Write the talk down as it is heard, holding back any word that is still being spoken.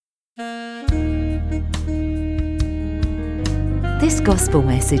This gospel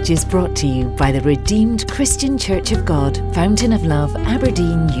message is brought to you by the Redeemed Christian Church of God, Fountain of Love,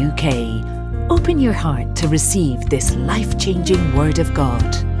 Aberdeen, UK. Open your heart to receive this life-changing Word of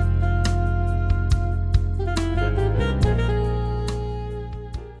God.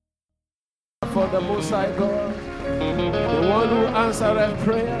 For the Most High God, the one who answereth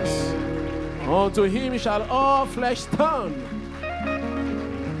prayers, unto him shall all flesh turn.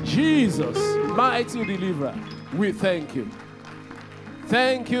 Jesus, mighty deliverer, we thank you.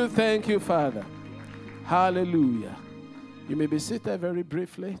 Thank you, Father. Hallelujah. You may be seated very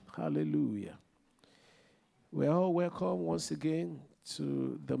briefly. Hallelujah. We are all welcome once again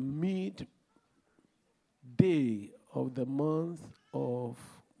to the midday of the month of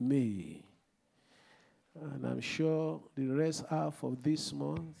May. And I'm sure the rest half of this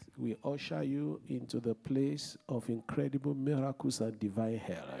month will usher you into the place of incredible miracles and divine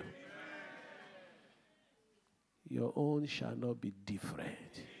help. Your own shall not be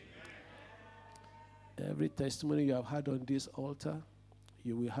different. Every testimony you have had on this altar,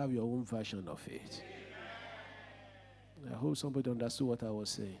 you will have your own version of it. I hope somebody understood what I was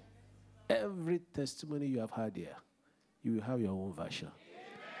saying. Every testimony you have had here, you will have your own version.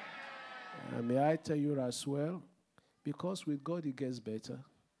 And may I tell you as well, because with God it gets better.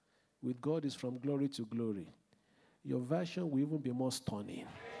 With God it's from glory to glory. Your version will even be more stunning.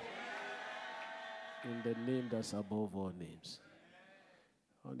 In the name that's above all names.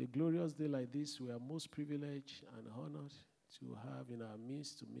 On a glorious day like this, we are most privileged and honored to have in our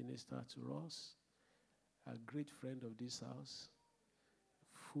midst to minister to us a great friend of this house,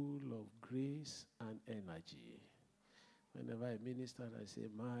 full of grace and energy. Whenever I minister, I say,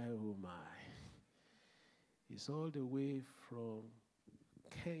 my, oh my. It's all the way from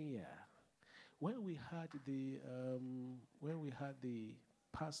Kenya. When we had the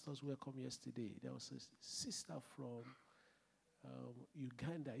pastors welcome yesterday, there was a sister from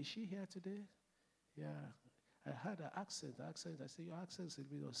Uganda. Is she here today? Yeah. I heard her accent. I said, your accent is a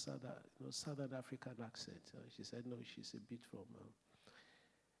bit of Southern African accent. She said, no, she's a bit from...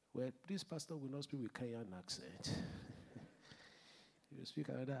 well, this pastor will not speak with Kenyan accent. He will speak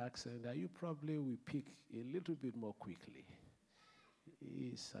another accent that you probably will pick a little bit more quickly. He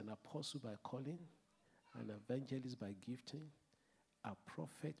is an apostle by calling, an evangelist by gifting, a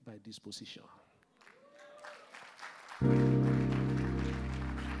prophet by disposition.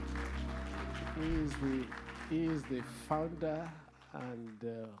 He is the founder and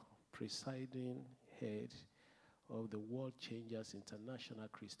presiding head of the World Changers International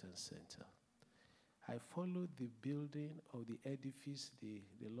Christian Center. I followed the building of the edifice the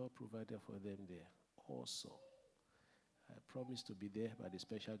Lord provided for them there also. I promised to be there by the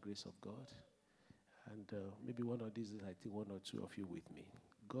special grace of God. And maybe one of these days, I think one or two of you with me.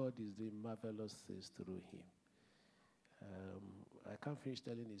 God is doing marvelous things through him. I can't finish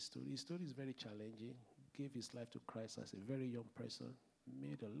telling his story. His story is very challenging. Gave his life to Christ as a very young person.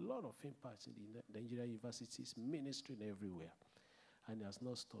 Made a lot of impacts in the Nigerian universities, ministering everywhere. And he has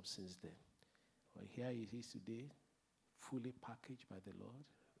not stopped since then. Well, here he is today, fully packaged by the Lord,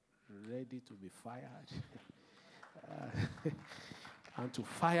 ready to be fired. And to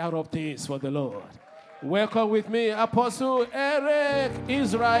fire up things for the Lord. Welcome with me, Apostle Eric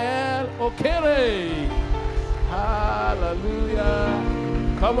Israel Okere. Hallelujah.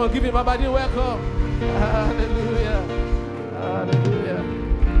 Come on, give him a body welcome. Hallelujah. Hallelujah.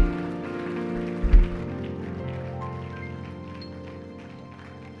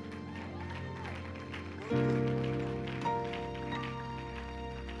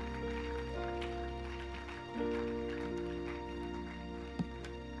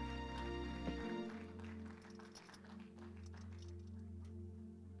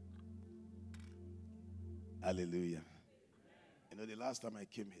 Hallelujah. You know, the last time I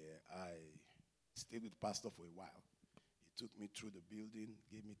came here, I stayed with Pastor for a while. He took me through the building,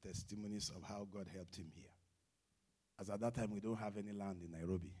 gave me testimonies of how God helped him here. As at that time, we don't have any land in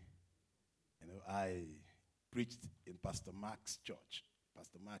Nairobi. You know, I preached in Pastor Mark's church,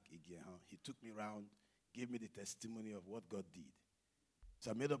 Pastor Mark Igehan. He took me around, gave me the testimony of what God did.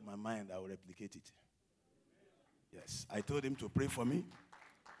 So I made up my mind I would replicate it. Yes, I told him to pray for me.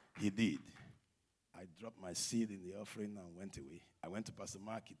 He did. I dropped my seed in the offering and went away. I went to Pastor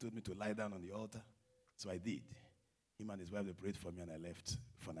Mark. He told me to lie down on the altar. So I did. Him and his wife, they prayed for me, and I left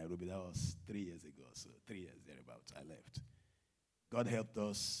for Nairobi. That was 3 years ago. So 3 years thereabouts, I left. God helped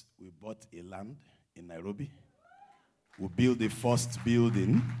us. We bought a land in Nairobi. We built the first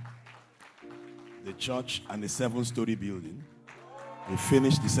building, the church, and the 7-story building. We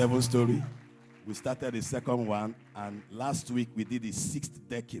finished the 7-story. We started the second one, and last week we did the 6th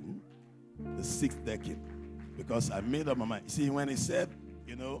decking. The 6th decking. Because I made up my mind. See, when he said,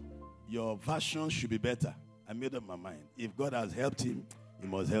 your version should be better, I made up my mind. If God has helped him, he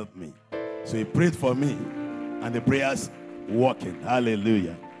must help me. So he prayed for me, and the prayers working.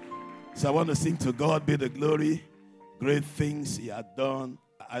 Hallelujah. So I want to sing to God be the glory. Great things he had done.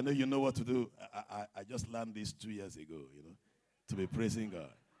 I know you know what to do. I just learned this 2 years ago, to be praising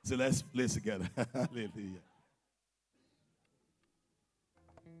God. So let's play together. Hallelujah.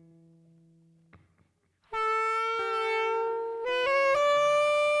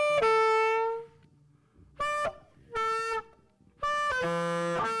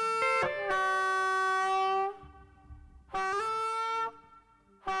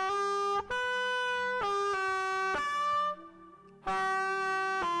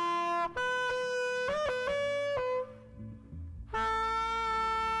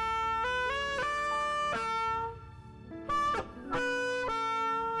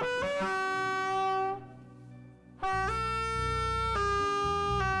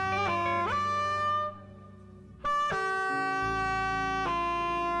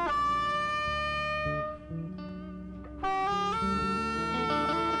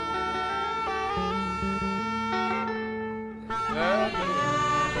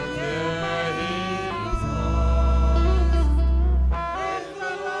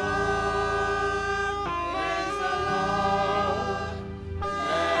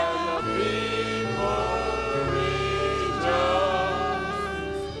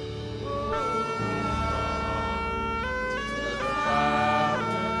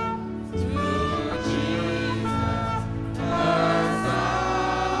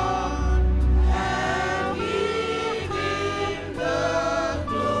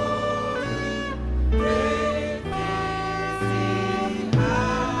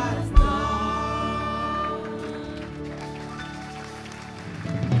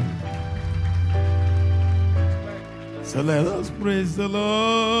 So let us praise the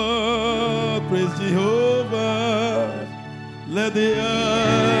Lord, praise Jehovah. Let the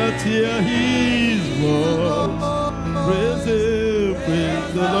earth hear his voice. Praise him,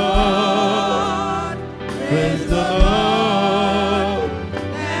 praise the Lord, praise the Lord.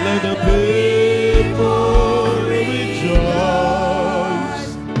 Let the people rejoice.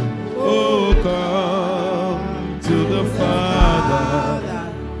 Oh, come to the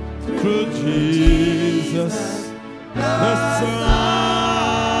Father through Jesus, the Son,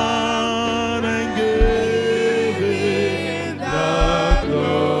 and give him the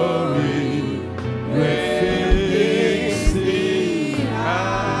glory. Great things he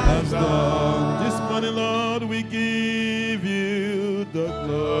has done. This morning, Lord, we give you the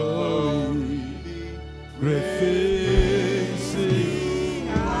glory. Great things he.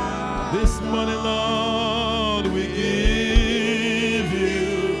 This morning, Lord, we give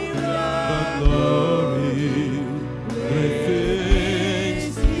you the glory.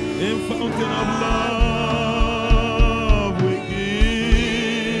 Fountain of love, we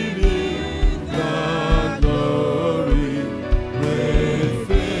give you the glory. Great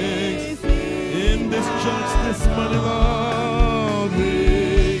things in this church this morning, Lord, we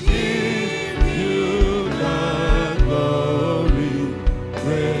give you the glory.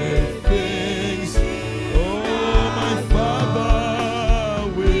 Great things, oh my Father,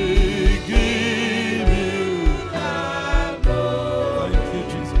 we give you the glory. Thank you,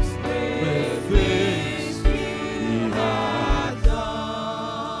 Jesus.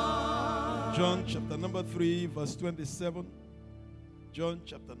 John chapter number 3, verse 27. John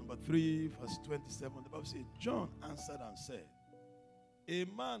chapter number 3, verse 27. The Bible says, John answered and said, a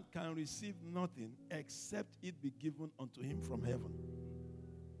man can receive nothing except it be given unto him from heaven.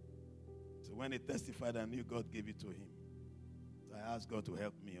 So when he testified, I knew God gave it to him. So I asked God to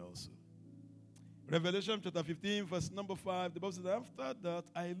help me also. Revelation chapter 15, verse number 5. The Bible says, after that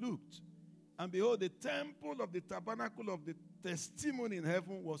I looked, and behold, the temple of the tabernacle of the testimony in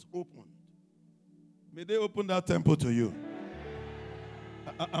heaven was opened. May they open that temple to you.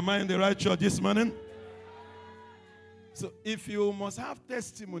 Am I in the right church this morning? So if you must have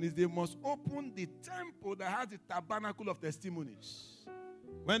testimonies, they must open the temple that has the tabernacle of testimonies.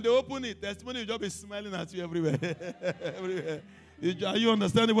 When they open it, testimony will just be smiling at you everywhere. Everywhere. Are you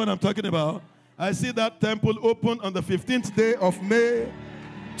understanding what I'm talking about? I see that temple open on the 15th day of May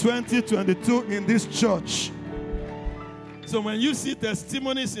 2022 in this church. So when you see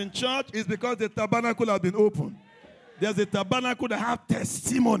testimonies in church, it's because the tabernacle has been opened. There's a tabernacle that has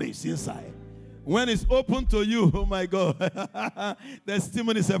testimonies inside. When it's open to you, oh my God,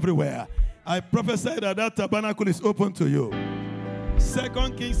 testimonies everywhere. I prophesy that that tabernacle is open to you.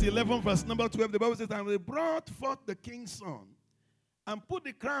 2 Kings 11 verse number 12, the Bible says, and they brought forth the king's son and put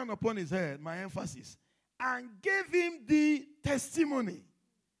the crown upon his head, my emphasis, and gave him the testimony.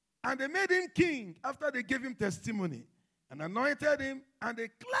 And they made him king after they gave him testimony and anointed him, and they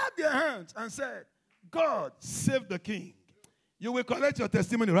clapped their hands and said, God save the king. You will collect your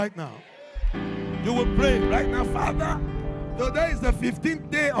testimony right now. You will pray right now, Father, today is the 15th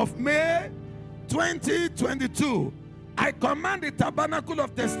day of May 2022. I command the tabernacle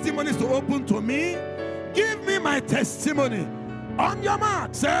of testimonies to open to me. Give me my testimony. On your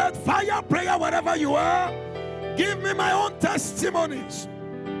mark, said fire, prayer, wherever you are. Give me my own testimonies.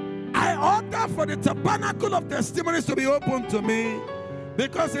 I order for the tabernacle of testimonies to be opened to me,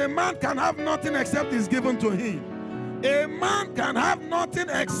 because a man can have nothing except is given to him. A man can have nothing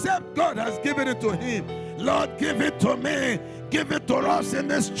except God has given it to him. Lord, give it to me. Give it to us in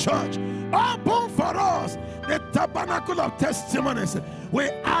this church. Open for us the tabernacle of testimonies. We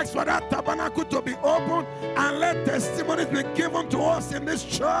ask for that tabernacle to be open, and let testimonies be given to us in this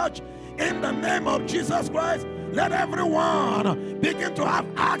church. In the name of Jesus Christ, let everyone begin to have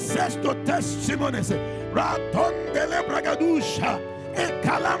access to testimonies. Ratondele bragadusha,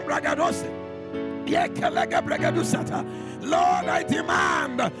 ekalam bragadose. Lord, I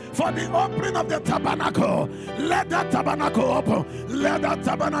demand for the opening of the tabernacle. Let that tabernacle open. Let that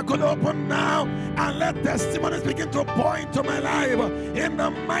tabernacle open now, and let testimonies begin to pour into my life. In the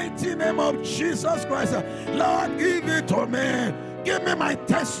mighty name of Jesus Christ, Lord, give it to me. Give me my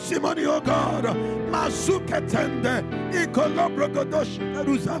testimony, oh God. Masuketende, ikolobrogodosh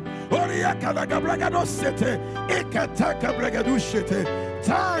karuza, oriakalagabragadosete, ikatakabragadushete.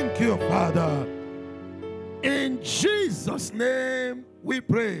 Thank you, Father. In Jesus' name we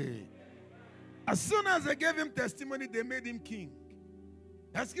pray. As soon as they gave him testimony, they made him king.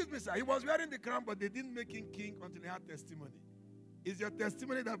 Excuse me, sir. He was wearing the crown, but they didn't make him king until he had testimony. It's your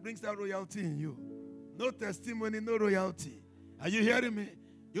testimony that brings that royalty in you. No testimony, no royalty. Are you hearing me?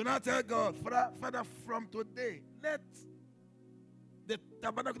 You now tell God, Father, from today, let the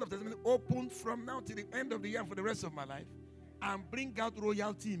tabernacle of testimony open from now till the end of the year for the rest of my life, and bring out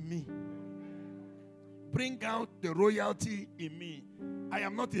royalty in me. Bring out the royalty in me. I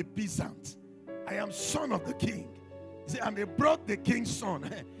am not a peasant. I am son of the king. See, and they brought the king's son.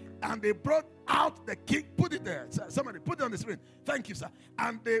 And they brought out the king. Put it there. Somebody put it on the screen. Thank you, sir.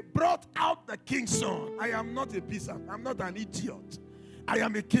 And they brought out the king's son. I am not a peasant. I'm not an idiot. I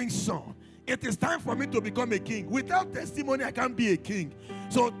am a king's son. It is time for me to become a king. Without testimony, I can't be a king.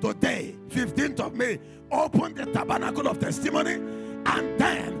 So today, 15th of May, open the tabernacle of testimony, and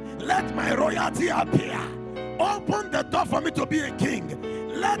then let my royalty appear. Open the door for me to be a king.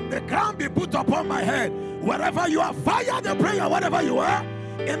 Let the crown be put upon my head. Wherever you are, fire the prayer, wherever you are.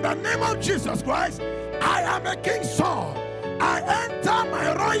 In the name of Jesus Christ, I am a king's son. I enter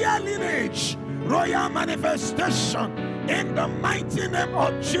my royal lineage, royal manifestation. In the mighty name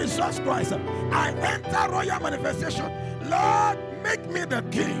of Jesus Christ, I enter royal manifestation. Lord, make me the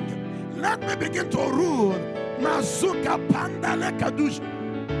king. Let me begin to rule. Mazuka pandale kadush.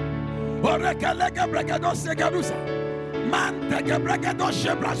 Orekelega bregado segadusa. Mantege bregado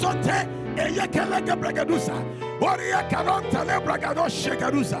shebrazote. Eyekelega bregadusa. Oria karontale bregado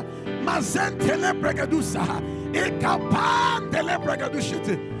shegadusa. Mazentele bregadusa. Ekapandele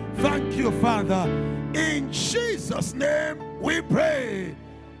bregadushite. Thank you, Father. In Jesus' name we pray.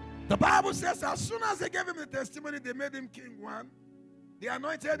 The Bible says as soon as they gave him the testimony, they made him king. 1. They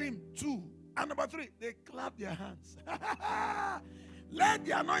anointed him. 2. And number 3, they clapped their hands. Let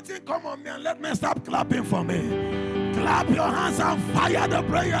the anointing come on me, and let me stop clapping for me. Clap your hands and fire the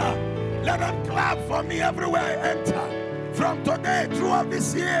prayer. Let them clap for me everywhere I enter. From today throughout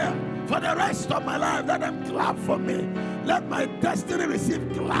this year, for the rest of my life, let them clap for me. Let my destiny receive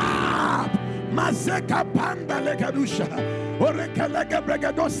clap. Mazeka panda legadusha. Orekelega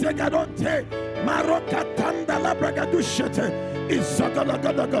bregados segadonte. Marokatanda la bregadushete.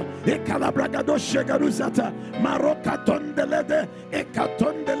 Isogologodogo. Ekalabragado shegaruzata. Marokatondelede.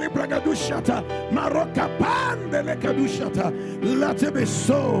 Ekatondele bregadushata. Marokapandele kadushata. Let it be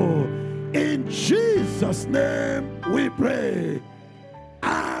so. In Jesus' name we pray.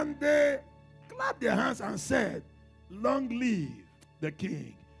 And they clapped their hands and said, long live the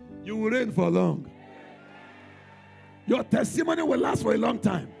king. You will reign for long. Your testimony will last for a long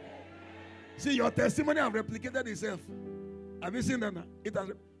time. See, your testimony has replicated itself. Have you seen that now? It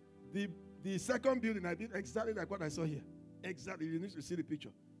has. The second building, I did exactly like what I saw here. Exactly. You need to see the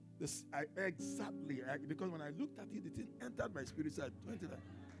picture. Because when I looked at it, the thing entered my spirit. So I went to that.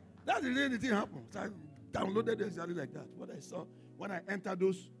 That's the way the thing happened. So I downloaded it exactly like that. What I saw when I entered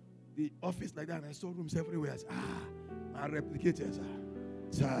the office like that, and I saw rooms everywhere. I said, I replicated,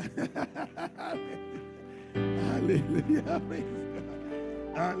 sir. Hallelujah.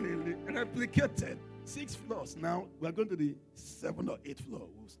 Hallelujah. Replicated. 6 floors. Now we are going to the 7th or 8th floor.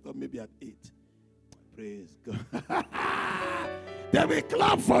 We'll stop maybe at 8. Praise God. They will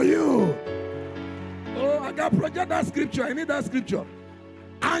clap for you. Oh, I got to project that scripture. I need that scripture.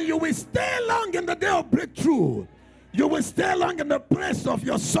 And you will stay long in the day of breakthrough. You will stay long in the place of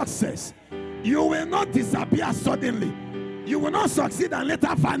your success. You will not disappear suddenly. You will not succeed and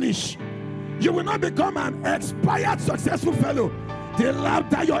later vanish. You will not become an expired successful fellow. The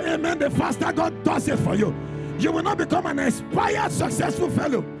louder your amen, the faster God does it for you. You will not become an expired successful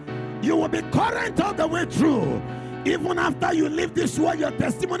fellow. You will be current all the way through. Even after you leave this world, your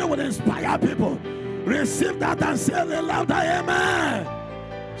testimony will inspire people. Receive that and say the louder amen.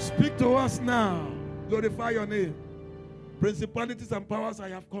 Speak to us now. Glorify your name. Principalities and powers, I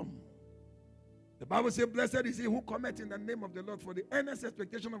have come. The Bible says, blessed is he who cometh in the name of the Lord, for the earnest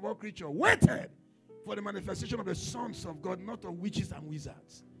expectation of all creatures waited for the manifestation of the sons of God, not of witches and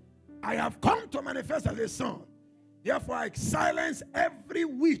wizards. I have come to manifest as a son. Therefore, I silence every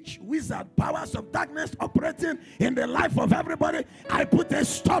witch, wizard, powers of darkness operating in the life of everybody. I put a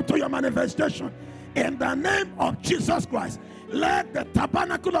stop to your manifestation. In the name of Jesus Christ, let the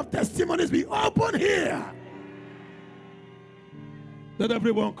tabernacle of testimonies be open here. Let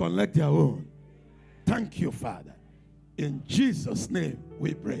everyone collect their own. Thank you, Father. In Jesus' name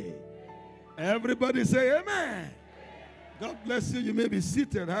we pray. Everybody say amen. God bless you. You may be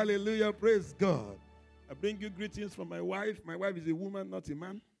seated. Hallelujah. Praise God. I bring you greetings from my wife. My wife is a woman, not a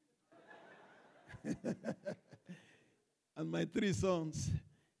man. And my 3 sons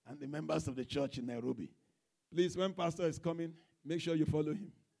and the members of the church in Nairobi. Please, when pastor is coming, make sure you follow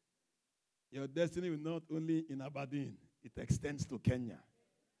him. Your destiny will not only in Aberdeen, it extends to Kenya.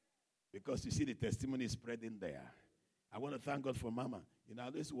 Because you see the testimony spreading there. I want to thank God for Mama. You know, I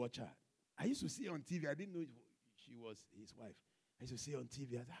always watch her. I used to see her on TV. I didn't know she was his wife. I used to see her on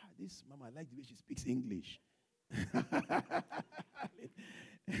TV. I said, this Mama, I like the way she speaks English.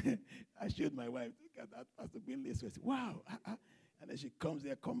 I showed my wife, look at that Pastor Binley. So I said, wow. And then she comes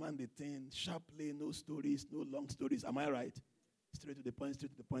there, command the thing, sharply, no stories, no long stories. Am I right? Straight to the point,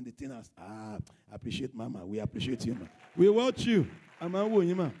 The thing has, I appreciate Mama. We appreciate you, man. We watch you.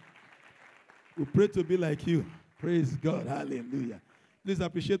 We pray to be like you. Praise God. Hallelujah. Please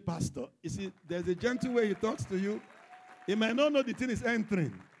appreciate Pastor. You see, there's a gentle way he talks to you. He might not know the thing is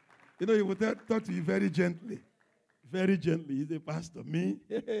entering. You know, he will talk to you very gently. Very gently. He's a pastor. Me?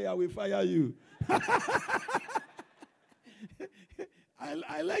 Hey, I will fire you.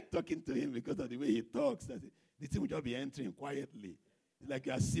 I like talking to him because of the way he talks. The thing will just be entering quietly. It's like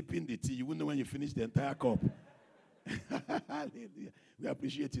you are sipping the tea. You wouldn't know when you finish the entire cup. Hallelujah. We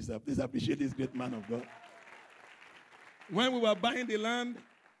appreciate you, sir. Please appreciate this great man of God. When we were buying the land,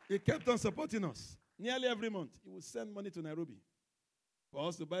 he kept on supporting us. Nearly every month, he would send money to Nairobi for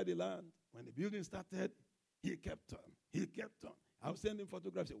us to buy the land. When the building started, he kept on. I would send him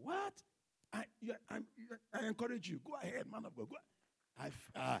photographs. Say, what? I encourage you. Go ahead, man of God. Go ahead.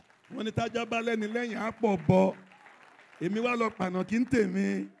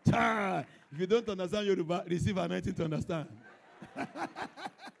 If you don't understand Yoruba, receive anointing to understand.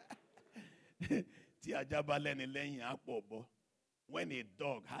 When a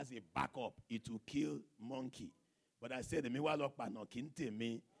dog has a backup, it will kill monkey. But I said,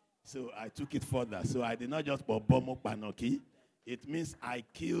 so I took it further. So I did not just bobo panoki. It means I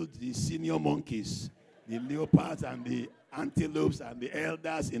killed the senior monkeys, the leopards and the antelopes and the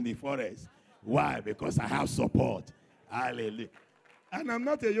elders in the forest. Why? Because I have support. Hallelujah. And I'm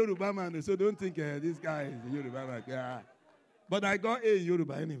not a Yoruba man, so don't think this guy is a Yoruba man. Yeah. But I got A in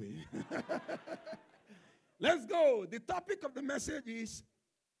Yoruba anyway. Let's go. The topic of the message is,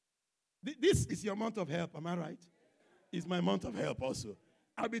 this is your month of help, am I right? It's my month of help also.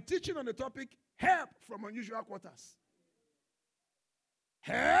 I'll be teaching on the topic, help from unusual quarters.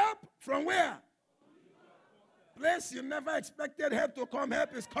 Help from where? Place you never expected help to come.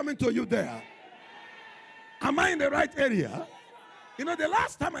 Help is coming to you there. Am I in the right area? You know, the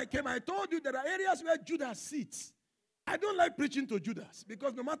last time I came, I told you there are areas where Judas sits. I don't like preaching to Judas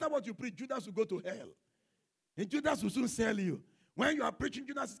because no matter what you preach, Judas will go to hell. And Judas will soon sell you. When you are preaching,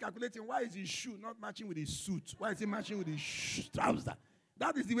 Judas is calculating, why is his shoe not matching with his suit? Why is he matching with his trouser?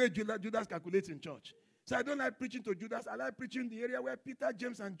 That is the way Judas calculates in church. So I don't like preaching to Judas. I like preaching in the area where Peter,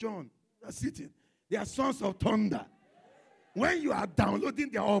 James, and John are sitting. They are sons of thunder. When you are downloading,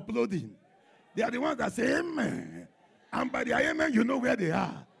 they are uploading. They are the ones that say amen. And by their amen, you know where they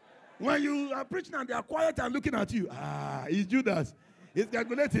are. When you are preaching and they are quiet and looking at you, it's Judas. He's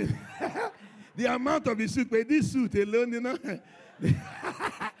calculating the amount of his suit. But this suit alone, you know.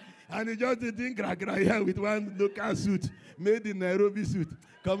 And he just didn't crack here with one local suit made in Nairobi suit.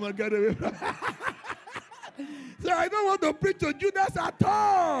 Come on, get away from So I don't want to preach to Judas at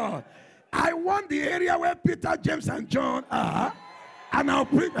all. I want the area where Peter, James, and John are. And I'll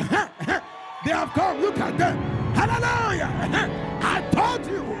preach. They have come. Look at them. Hallelujah. I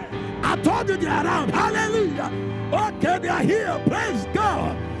told you they are around. Hallelujah. Okay, they are here. Praise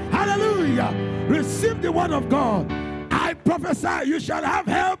God. Hallelujah. Receive the word of God. I prophesy you shall have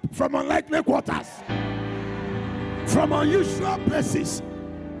help from unlikely quarters, from unusual places,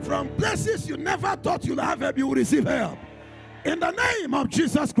 from places you never thought you'd have help. You will receive help in the name of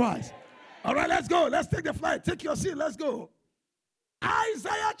Jesus Christ. All right, let's go. Let's take the flight. Take your seat. Let's go.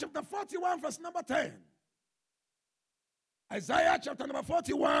 Isaiah chapter 41, verse number 10. Isaiah chapter number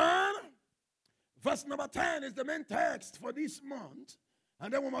 41, verse number 10 is the main text for this month.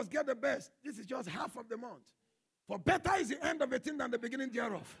 And then we must get the best. This is just half of the month. For better is the end of a thing than the beginning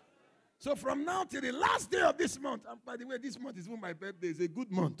thereof. So from now till the last day of this month, and by the way, this month is when my birthday is a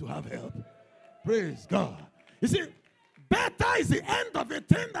good month to have help. Praise God. You see, better is the end of a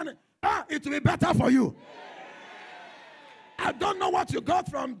thing than it will be better for you. I don't know what you got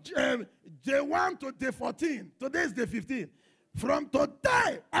from day 1 to day 14. Today is day 15. From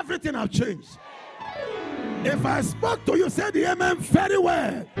today, everything has changed. If I spoke to you, say the amen very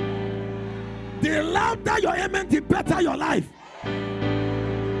well. The louder your amen, the better your life.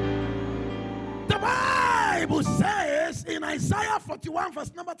 The Bible says in Isaiah 41,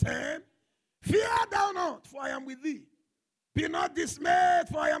 verse number 10, fear thou not, for I am with thee. Be not dismayed,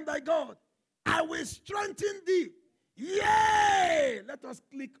 for I am thy God. I will strengthen thee. Yea! Let us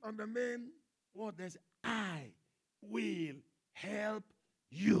click on the main word. There's I will help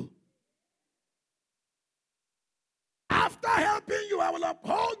you. After helping you, I will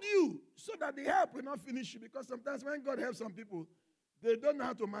uphold you so that the help will not finish you. Because sometimes when God helps some people, they don't know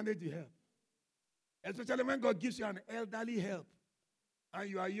how to manage the help. Especially when God gives you an elderly help and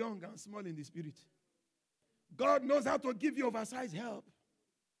you are young and small in the spirit. God knows how to give you oversized help.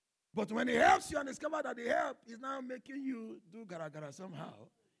 But when he helps you and discover that the help is now making you do gara-gara somehow,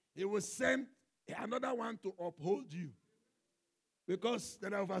 he will send another one to uphold you. Because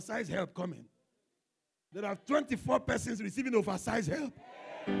there are oversized help coming. There are 24 persons receiving oversized help.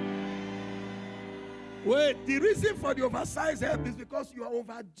 Wait, the reason for the oversized help is because you are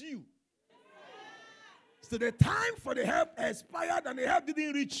overdue. So the time for the help expired and the help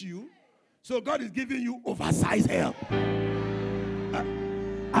didn't reach you. So God is giving you oversized help.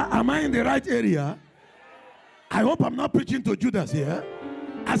 Am I in the right area? I hope I'm not preaching to Judas here.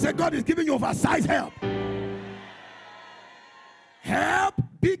 I said God is giving you oversized help. Help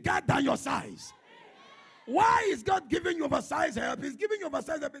bigger than your size. Why is God giving you oversized help? He's giving you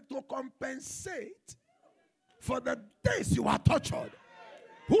oversized help to compensate for the days you are tortured.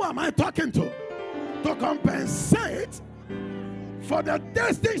 Who am I talking to? To compensate for the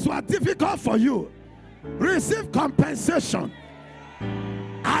days things were difficult for you. Receive compensation.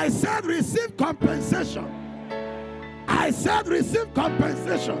 I said receive compensation. I said receive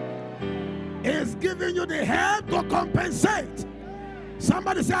compensation. He's giving you the help to compensate.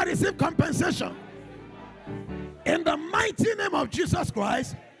 Somebody say I receive compensation. In the mighty name of Jesus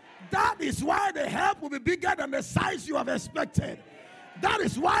Christ, that is why the help will be bigger than the size you have expected. That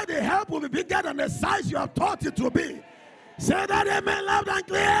is why the help will be bigger than the size you have thought it to be. Say that amen loud and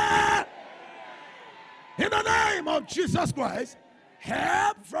clear. In the name of Jesus Christ,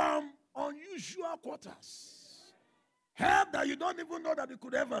 help from unusual quarters. Help that you don't even know that you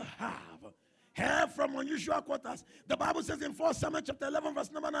could ever have. Help from unusual quarters. The Bible says in 1 Samuel chapter 11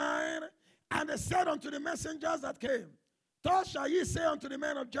 verse number 9, and they said unto the messengers that came, thus shall ye say unto the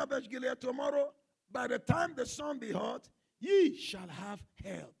men of Jabesh Gilead, tomorrow, by the time the sun be hot, ye shall have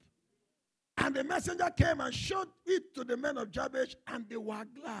help. And the messenger came and showed it to the men of Jabesh, and they were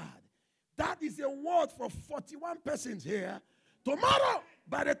glad. That is a word for 41 persons here. Tomorrow,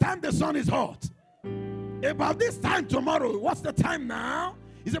 by the time the sun is hot. About this time tomorrow, what's the time now?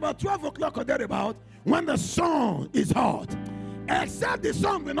 It's about 12 o'clock or thereabout, when the sun is hot. Except the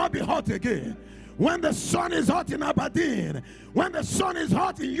sun will not be hot again. When the sun is hot in Aberdeen, when the sun is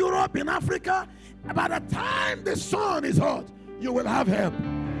hot in Europe, in Africa, by the time the sun is hot, you will have help.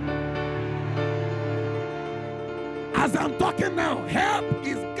 As I'm talking now, help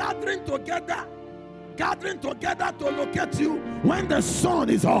is gathering together to locate you when the sun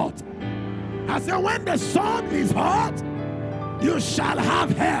is hot. I said, when the sun is hot, you shall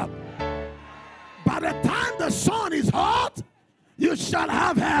have help. By the time the sun is hot, you shall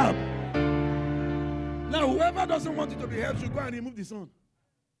have help. Now, whoever doesn't want you to be helped should go and remove the sun.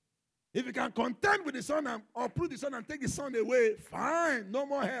 If you can contend with the sun and uproot the sun and take the sun away, fine, no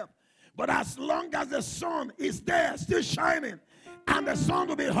more help. But as long as the sun is there, still shining, and the sun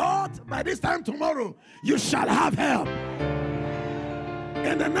will be hot. By this time tomorrow, you shall have help.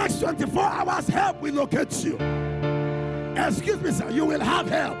 In the next 24 hours, help will locate you. Excuse me, sir, you will have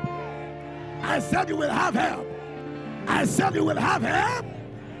help. I said you will have help. I said you will have help.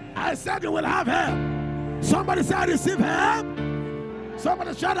 I said you will have help. Somebody said I receive help.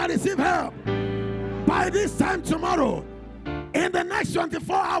 Somebody said I receive help. By this time tomorrow, in the next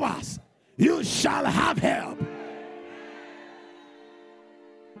 24 hours, you shall have help.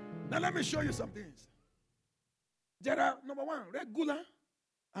 Now let me show you some things. There are, number one, regular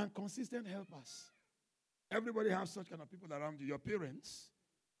and consistent helpers. Everybody has such kind of people around you. Your parents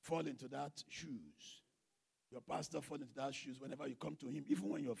fall into that shoes. Your pastor fall into that shoes. Whenever you come to him, even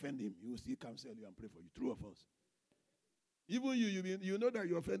when you offend him, he will still counsel you and pray for you. True or false? Even you know that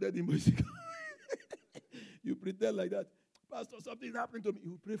you offended him. You pretend like that. Pastor, something's happening to me. He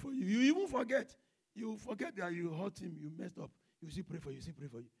will pray for you. You even forget. You forget that you hurt him. You messed up. You see, pray for you. See, pray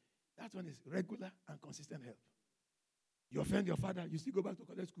for you. That one is regular and consistent help. You offend your father. You still go back to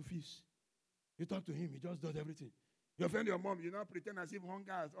collect school fees. You talk to him. He just does everything. You offend your mom. You now pretend as if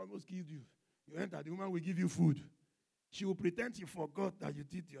hunger has almost killed you. You enter. The woman will give you food. She will pretend she forgot that you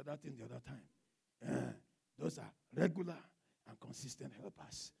did the other thing the other time. Those are regular and consistent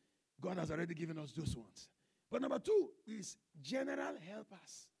helpers. God has already given us those ones. But number two is general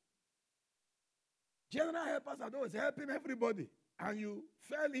helpers. General helpers are those helping everybody. And you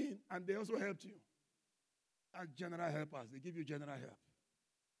fell in and they also helped you. As general helpers, they give you general help.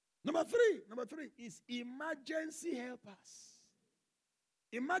 Number three is emergency helpers.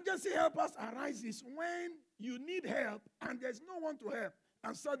 Emergency helpers arises when you need help and there's no one to help.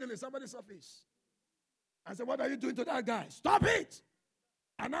 And suddenly somebody surfaces. And say, what are you doing to that guy? Stop it!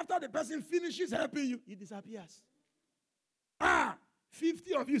 And after the person finishes helping you, he disappears.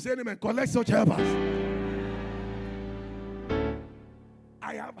 50 of you say, amen, collect such helpers.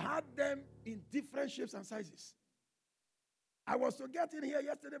 I have had them in different shapes and sizes. I was to get in here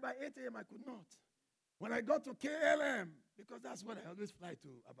yesterday by 8 a.m. I could not. When I got to KLM, because that's what I always fly to,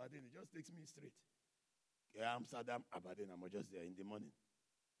 Aberdeen, it just takes me straight. Amsterdam, Aberdeen, I'm just there in the morning.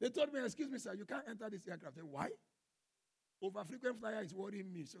 They told me, excuse me, sir, you can't enter this aircraft. I said, why? Over-frequent flyer is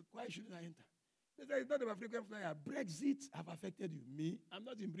worrying me, so why shouldn't I enter? They said, it's not over-frequent flyer. Brexit have affected you. Me? I'm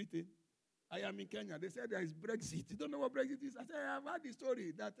not in Britain. I am in Kenya. They said there is Brexit. You don't know what Brexit is? I said, I have heard the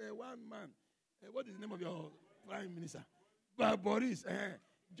story that one man, what is the name of your prime minister? Boris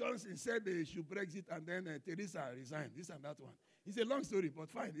Johnson said they should Brexit and then Theresa resigned, this and that one. It's a long story, but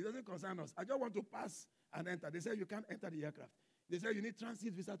fine. It doesn't concern us. I just want to pass and enter. They said you can't enter the aircraft. They said you need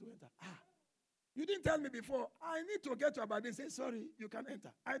transit visa to enter. You didn't tell me before. I need to get to Aberdeen. Say, sorry, you can't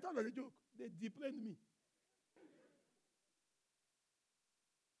enter. I thought it was a joke. They deplaned me.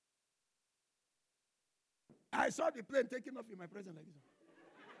 I saw the plane taking off in my presence like this.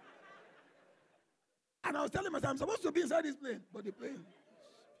 And I was telling myself, I'm supposed to be inside this plane. But the plane,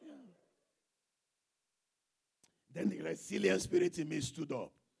 yeah. Then the resilient spirit in me stood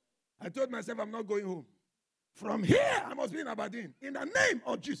up. I told myself, I'm not going home. From here, I must be in Aberdeen. In the name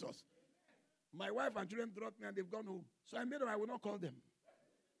of Jesus. My wife and children dropped me and they've gone home. So I made them, I will not call them.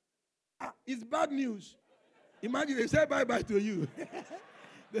 It's bad news. Imagine they say bye-bye to you.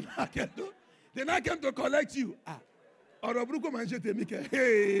 Then I came to collect you.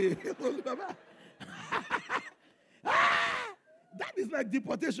 Hey, that is like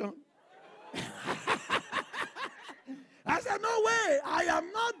deportation. I said, no way. I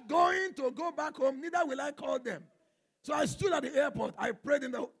am not going to go back home. Neither will I call them. So I stood at the airport. I prayed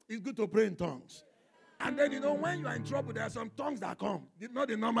it's good to pray in tongues. And then, when you are in trouble, there are some tongues that come. Not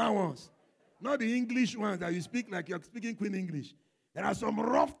the normal ones. Not the English ones that you speak like you're speaking Queen English. There are some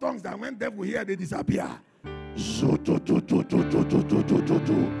rough tongues that when devil hear, they disappear.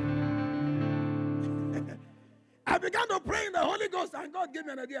 I began to pray in the Holy Ghost and God gave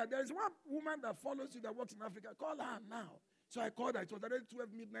me an idea. There is one woman that follows you that works in Africa. Call her now. So I called her. It was already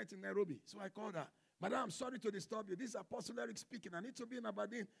 12 midnight in Nairobi. So I called her. Madam, I'm sorry to disturb you. This is Apostle Eric speaking. I need to be in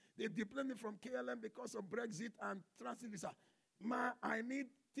Aberdeen. They deplaned me from KLM because of Brexit and transit visa. I need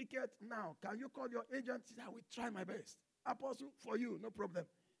ticket now. Can you call your agent? She said, I will try my best. Apostle, for you, no problem.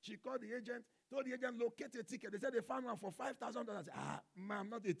 She called the agent, told the agent, locate a ticket. They said they found one for $5,000. I'm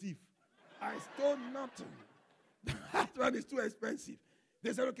not a thief. I stole nothing. That one is too expensive.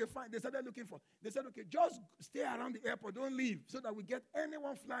 They said, okay, fine. They started looking for. They said, okay, just stay around the airport. Don't leave so that we get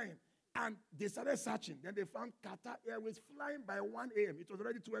anyone flying. And they started searching. Then they found Qatar Airways flying by 1 a.m. It was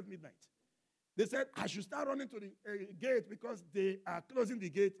already 12 midnight. They said, I should start running to the gate because they are closing the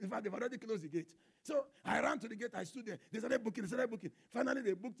gate. In fact, they've already closed the gate. So I ran to the gate. I stood there. They started booking. Finally,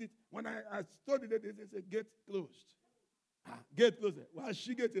 they booked it. When I told the lady, they said, gate closed. Gate closer. Well,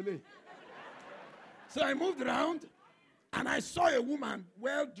 she get away. So I moved around, and I saw a woman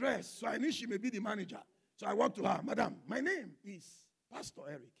well-dressed. So I knew she may be the manager. So I walked to her. Madam, my name is Pastor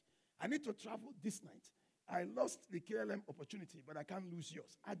Eric. I need to travel this night. I lost the KLM opportunity, but I can't lose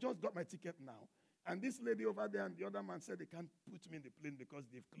yours. I just got my ticket now. And this lady over there and the other man said they can't put me in the plane because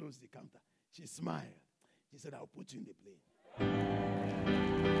they've closed the counter. She smiled. She said, I'll put you in the plane.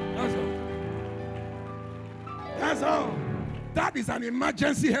 That's all. That's all. That is an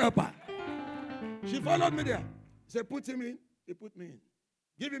emergency helper. She followed me there. She said, put him in. They put me in.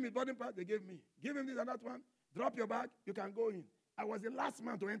 Give him his boarding pass. They gave me. Give him this and that one. Drop your bag. You can go in. I was the last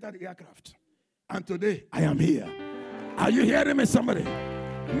man to enter the aircraft. And today, I am here. Are you hearing me, somebody?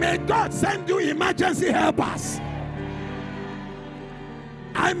 May God send you emergency helpers.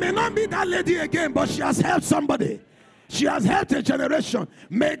 I may not be that lady again, but she has helped somebody. She has helped a generation.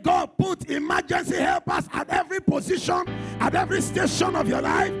 May God put emergency helpers at every position, at every station of your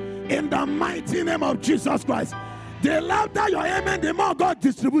life, in the mighty name of Jesus Christ. The louder your amen, the more God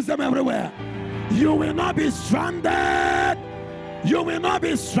distributes them everywhere. You will not be stranded. You will not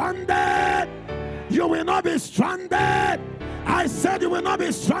be stranded. You will not be stranded. I said you will not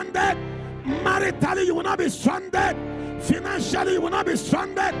be stranded. Maritally, you will not be stranded. Financially, you will not be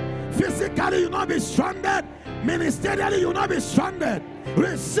stranded. Physically, you will not be stranded. Ministerially, you will not be stranded.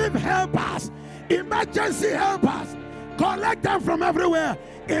 Receive helpers, emergency helpers. Collect them from everywhere.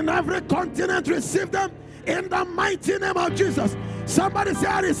 In every continent, receive them in the mighty name of Jesus. Somebody say,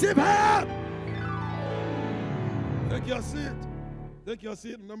 I receive help. Take your seat. Take your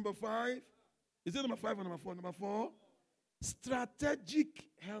seat. Number 5. Is it number 5 or number 4? Number 4. Strategic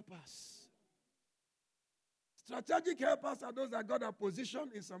helpers. Strategic helpers are those that God has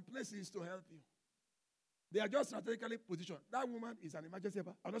positioned in some places to help you. They are just strategically positioned. That woman is an emergency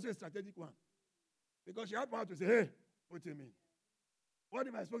helper. I'm also a strategic one. Because she helped me out to say, hey, put him in. What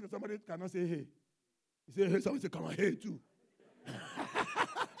if I spoke to somebody who cannot say hey? He say hey, somebody say, come on, hey too.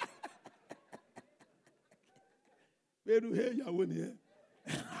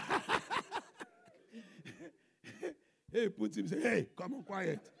 Hey, put him, say, hey, come on,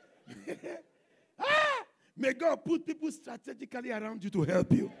 quiet. May God put people strategically around you to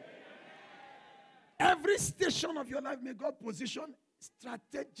help you. Every station of your life, may God position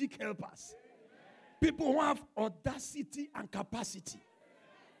strategic helpers. People who have audacity and capacity.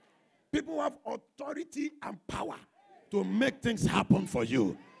 People who have authority and power to make things happen for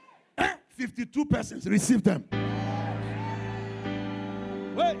you. 52 persons, receive them.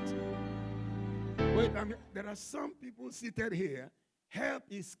 Wait, there are some people seated here. Help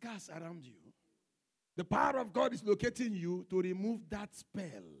is scarce around you. The power of God is locating you to remove that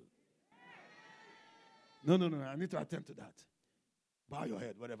spell. No, I need to attend to that. Bow your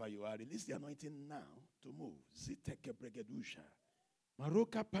head wherever you are. Release the anointing now to move. Ziteke bregedusha.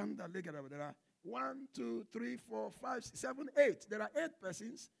 Maroka panda legada. There are 1, 2, 3, 4, 5, 6, 7, 8. There are 8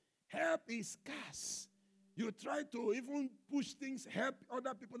 persons. Help is scarce. You try to even push things, help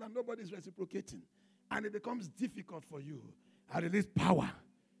other people, and nobody's reciprocating. And it becomes difficult for you. I release power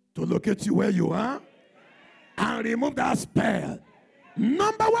to locate you where you are and remove that spell.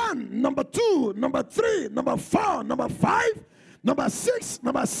 Number 1, number 2, number 3, number 4, number 5, number 6,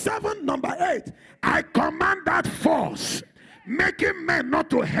 number 7, number 8. I command that force, making men not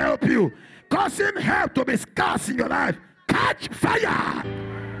to help you, causing help to be scarce in your life. Catch fire.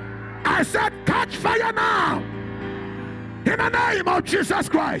 I said, catch fire now. In the name of Jesus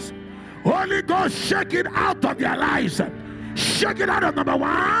Christ. Holy Ghost, shake it out of their lives. Shake it out of number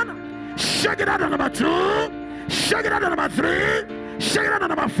 1. Shake it out of number 2. Shake it out of number 3. Shake it out of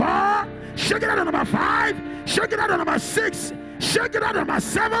number 4. Shake it out of number 5. Shake it out of number 6. Shake it out of number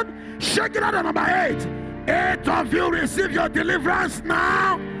 7. Shake it out of number 8. 8 of you receive your deliverance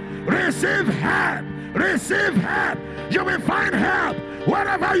now. Receive help. Receive help. You will find help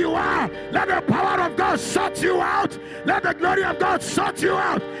wherever you are. Let the power of God sort you out. Let the glory of God sort you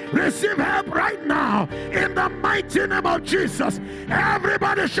out. Receive help right now in the mighty name of Jesus.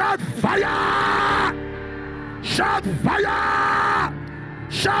 Everybody shout fire. Shout fire.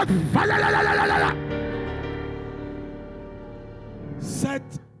 Shout fire. Set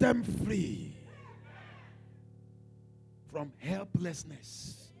them free from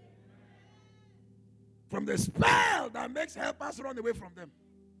helplessness. From the spell that makes helpers run away from them.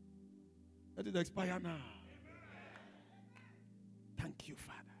 Let it expire now. Thank you,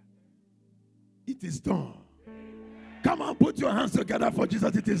 Father. It is done. Come on, put your hands together for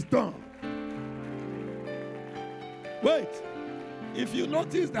Jesus. It is done. Wait. If you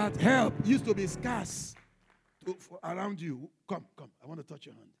notice that help used to be scarce around you, come. I want to touch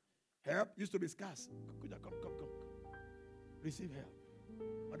your hand. Help used to be scarce. Come. Receive help.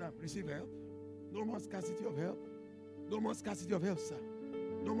 Madam, receive help. No more scarcity of help. No more scarcity of help, sir.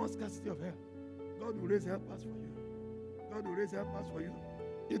 No more scarcity of help. God will raise helpers for you. God will raise helpers for you.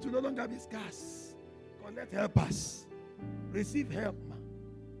 It will no longer be scarce. Collect helpers. Receive help, man.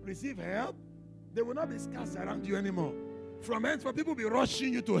 Receive help. They will not be scarce around you anymore. From henceforth, people will be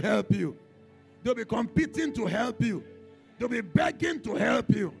rushing you to help you. They'll be competing to help you. They'll be begging to help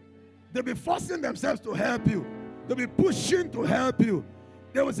you. They'll be forcing themselves to help you. They'll be pushing to help you.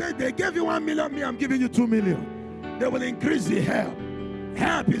 They will say, they gave you 1 million, me, I'm giving you 2 million. They will increase the help.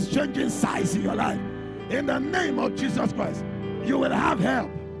 Help is changing size in your life. In the name of Jesus Christ, you will have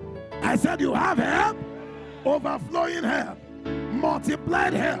help. I said you have help, overflowing help,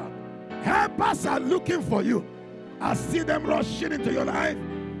 multiplied help. Helpers are looking for you. I see them rushing into your life.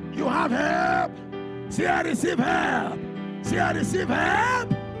 You have help. See, I receive help. See, I receive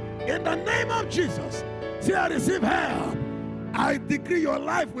help. In the name of Jesus. See, I receive help. I decree your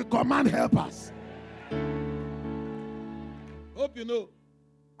life will command helpers. Hope you know,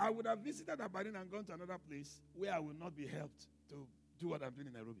 I would have visited Aberdeen and gone to another place where I will not be helped to do what I'm doing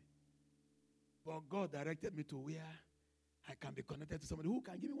in Nairobi. But God directed me to where I can be connected to somebody who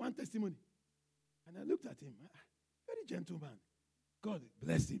can give me one testimony. And I looked at him. Very gentleman. God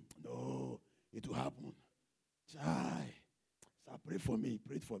bless him. No, it will happen. Chai. So pray for me.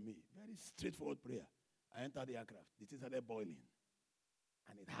 Prayed for me. Very straightforward prayer. I entered the aircraft. The thing started boiling.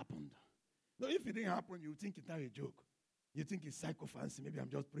 And it happened. No, if it didn't happen, you think it's not a joke. You think it's psychophancy. Maybe I'm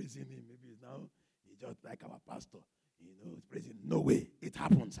just praising him. Maybe now he's just like our pastor. He's praising. No way. It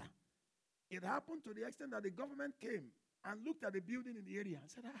happened, sir. It happened to the extent that the government came and looked at the building in the area and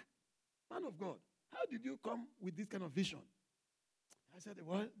said, man of God, how did you come with this kind of vision? I said,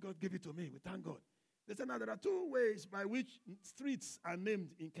 well, God gave it to me. We thank God. They said, now there are 2 ways by which streets are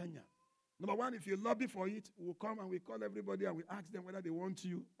named in Kenya. Number one, if you lobby for it, we'll come and we call everybody and we ask them whether they want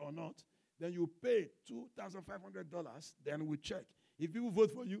you or not. Then you pay $2,500. Then we check. If people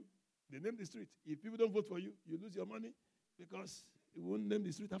vote for you, they name the street. If people don't vote for you, you lose your money because it won't name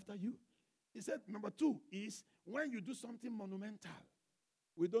the street after you. He said, number 2 is when you do something monumental,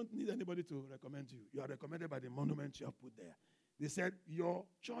 we don't need anybody to recommend you. You are recommended by the monument you have put there. They said, your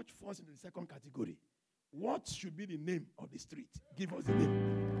church falls into the second category. What should be the name of the street? Give us the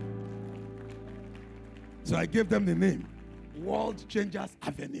name. So I gave them the name, World Changers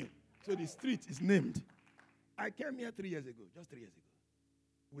Avenue. So the street is named. I came here 3 years ago, just 3 years ago.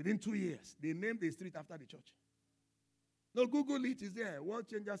 Within 2 years, they named the street after the church. No, Google it, is there. World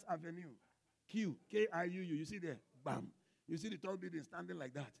Changers Avenue. Q, K-I-U-U. You see there? Bam. You see the tall building standing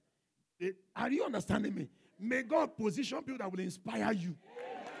like that. Are you understanding me? May God position people that will inspire you.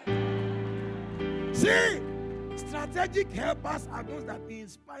 See, strategic helpers are those that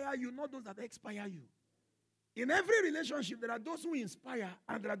inspire you, not those that expire you. In every relationship, there are those who inspire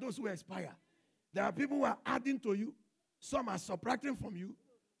and there are those who expire. There are people who are adding to you. Some are subtracting from you.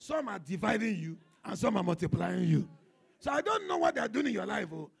 Some are dividing you. And some are multiplying you. So I don't know what they are doing in your life.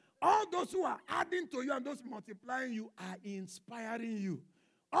 All those who are adding to you and those multiplying you are inspiring you.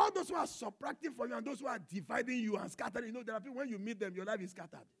 All those who are subtracting from you and those who are dividing you and scattering. There are people, when you meet them, your life is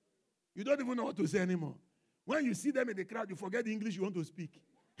scattered. You don't even know what to say anymore. When you see them in the crowd, you forget the English you want to speak.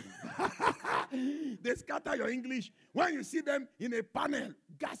 They scatter your English. When you see them in a panel,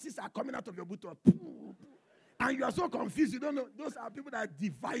 gases are coming out of your buttock. And you are so confused. You don't know. Those are people that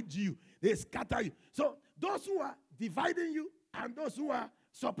divide you. They scatter you. So those who are dividing you and those who are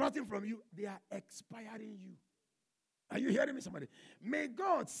subtracting from you, they are expiring you. Are you hearing me, somebody? May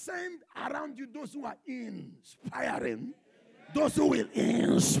God send around you those who are inspiring. Those who will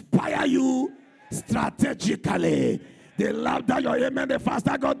inspire you strategically. The louder your amen, the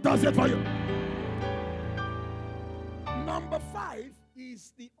faster God does it for you. Number 5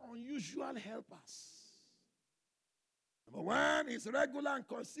 is the unusual helpers. Number 1 is regular and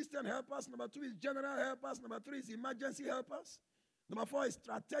consistent helpers. Number 2 is general helpers. Number 3 is emergency helpers. Number 4 is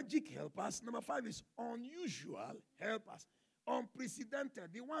strategic helpers. Number 5 is unusual helpers. Unprecedented.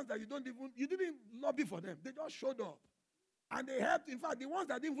 The ones that you didn't lobby for them. They just showed up. And they helped. In fact, the ones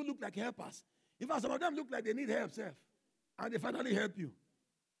that didn't even look like helpers. In fact, some of them look like they need help, self. And they finally help you.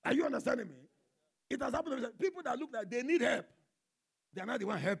 Are you understanding me? It has happened to me. People that look like they need help, they are not the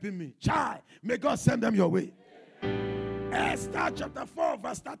one helping me. Child, may God send them your way. Esther chapter 4,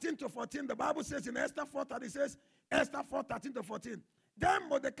 verse 13 to 14. The Bible says in Esther 4:13, it says, Esther 4:13 to 14. Then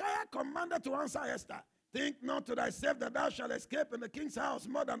Mordecai commanded to answer Esther, think not to thyself that thou shalt escape in the king's house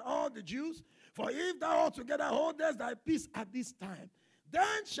more than all the Jews. For if thou altogether holdest thy peace at this time,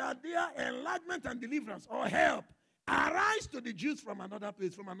 then shall there enlargement and deliverance or help arise to the Jews from another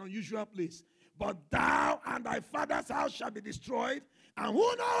place, from an unusual place. But thou and thy father's house shall be destroyed, and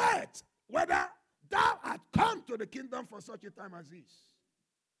who knoweth whether thou art come to the kingdom for such a time as this?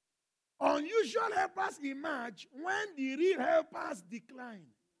 Unusual helpers emerge when the real helpers decline.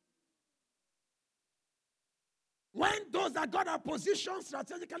 When those that God has positioned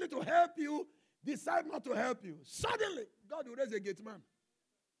strategically to help you decide not to help you, suddenly God will raise a gate man.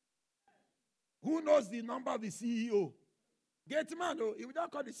 Who knows the number of the CEO? Gate man, oh, he will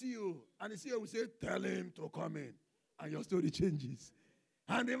not call the CEO. And the CEO will say, tell him to come in. And your story changes.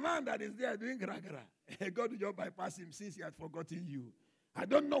 And the man that is there doing gra-gra, God will just bypass him since he had forgotten you. I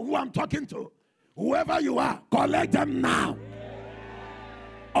don't know who I'm talking to. Whoever you are, collect them now.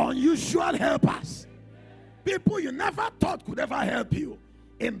 Unusual helpers. People you never thought could ever help you.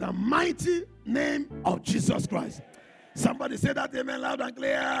 In the mighty name of Jesus Christ. Somebody say that amen loud and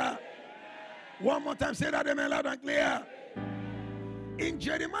clear. One more time, say that amen loud and clear. In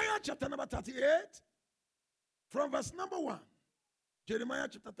Jeremiah chapter number 38, from verse number 1. Jeremiah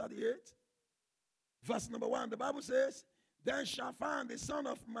chapter 38, verse number 1. The Bible says, then Shaphan, the son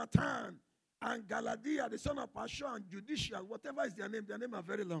of Matan, and Galadiah, the son of Pashur, and Judicial, whatever is their name are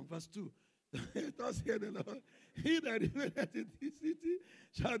very long. Verse 2. Thus hear the Lord. He that remaineth in this city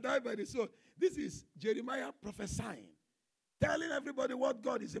shall die by the sword. This is Jeremiah prophesying, telling everybody what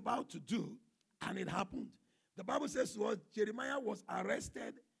God is about to do, and it happened. The Bible says Jeremiah was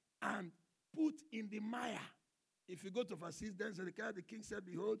arrested and put in the mire. If you go to verse 6, then Zedekiah the king said,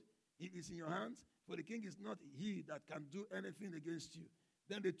 behold, he is in your hands, for the king is not he that can do anything against you.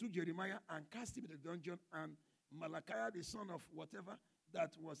 Then they took Jeremiah and cast him in the dungeon, and Malachiah the son of whatever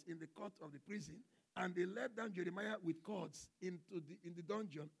that was in the court of the prison, and they let down Jeremiah with cords in the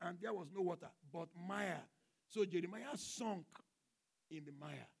dungeon, and there was no water, but mire. So Jeremiah sunk in the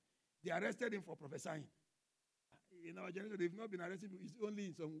mire. They arrested him for prophesying. In our generation, they've not been arresting people. It's only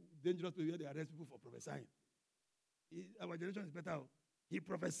in some dangerous places where they arrest people for prophesying. Our generation is better. He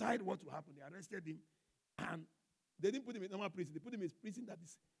prophesied what will happen. They arrested him, and they didn't put him in normal prison. They put him in prison that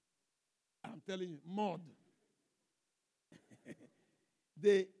is, I'm telling you, mud.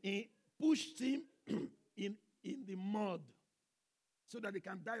 They pushed him in the mud so that they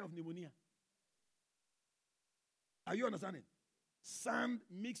can die of pneumonia. Are you understanding? Sand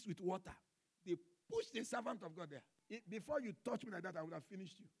mixed with water. They pushed the servant of God there. Before you touch me like that, I would have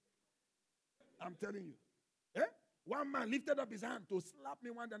finished you. I'm telling you. Eh? One man lifted up his hand to slap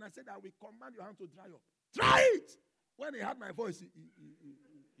me one day, and I said, I will command your hand to dry up. Try it! When he heard my voice,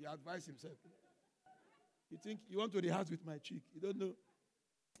 he advised himself. You think you want to rehearse with my cheek? You don't know.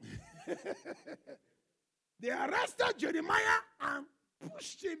 They arrested Jeremiah and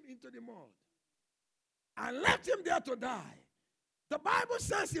pushed him into the mud and left him there to die. The Bible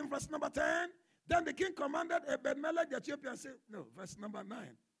says in verse number 10, then the king commanded Ebed-Melech the Ethiopian, verse number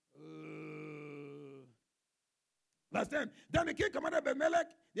 9. Verse 10, then the king commanded Ebed-Melech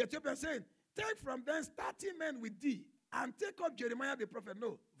the Ethiopian, saying, take from thence 30 men with thee, and take up Jeremiah the prophet.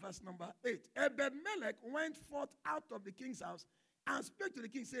 Verse number 8. Ebed-Melech went forth out of the king's house and spake to the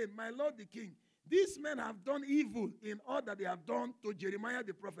king, saying, my lord the king, these men have done evil in all that they have done to Jeremiah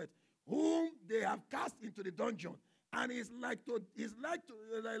the prophet, whom they have cast into the dungeon. And he's like to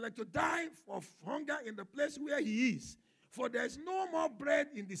die of hunger in the place where he is, for there is no more bread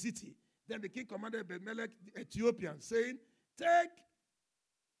in the city. Then the king commanded Ebed-Melech the Ethiopian, saying, take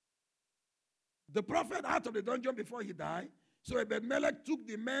the prophet out of the dungeon before he died. So Ebed-Melech took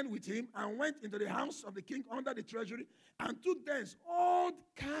the men with him and went into the house of the king under the treasury, and took thence old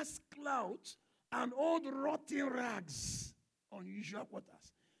cast clouds and old rotten rags, unusual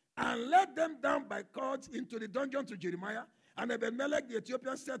quarters, and let them down by cords into the dungeon to Jeremiah. And Ebed-Melech the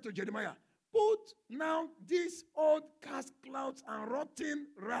Ethiopian said to Jeremiah, put now these old cast clouds and rotten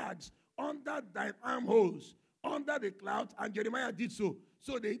rags under thine armholes, under the clouds. And Jeremiah did so.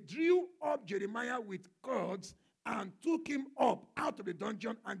 So they drew up Jeremiah with cords and took him up out of the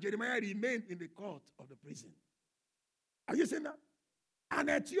dungeon, and Jeremiah remained in the court of the prison. Are you seeing that? An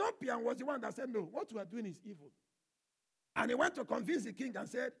Ethiopian was the one that said, no, what we are doing is evil. And he went to convince the king and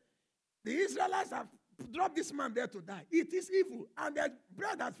said, the Israelites have dropped this man there to die. It is evil. And their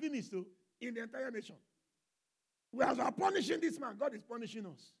bread has finished in the entire nation. We are punishing this man. God is punishing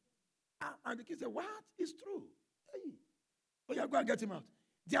us. And the king said, what? It's true. Hey. Oh, yeah, go and get him out.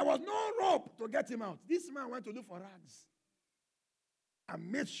 There was no rope to get him out. This man went to look for rags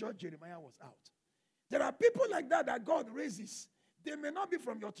and made sure Jeremiah was out. There are people like that God raises. They may not be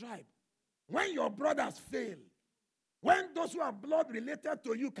from your tribe. When your brothers fail, when those who are blood related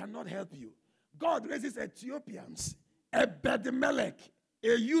to you cannot help you, God raises Ethiopians, Ebed-Melech,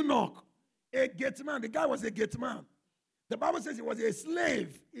 a eunuch, a gate man. The guy was a gate man. The Bible says he was a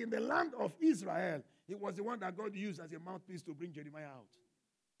slave in the land of Israel. He was the one that God used as a mouthpiece to bring Jeremiah out.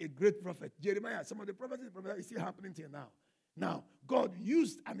 A great prophet. Jeremiah, some of the prophets is still happening till now. Now, God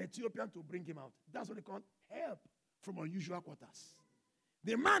used an Ethiopian to bring him out. That's what they call help from unusual quarters.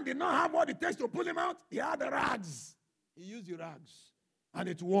 The man did not have what it takes to pull him out. He had the rags. He used the rags. And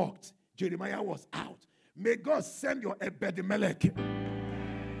it worked. Jeremiah was out. May God send your Ebed-Melech.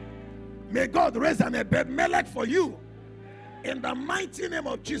 May God raise an Ebed-Melech for you. In the mighty name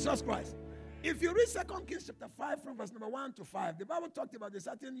of Jesus Christ. If you read 2 Kings chapter 5 from verse number 1 to 5, the Bible talked about a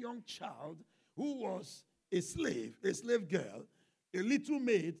certain young child who was a slave girl, a little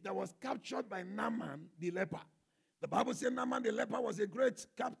maid that was captured by Naaman the leper. The Bible says Naaman the leper was a great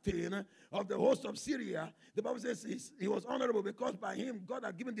captain of the host of Syria. The Bible says he was honorable because by him God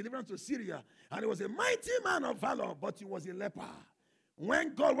had given deliverance to Syria. And he was a mighty man of valor, but he was a leper.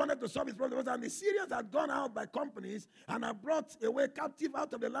 When God wanted to solve his problem, and the Syrians had gone out by companies and had brought away captive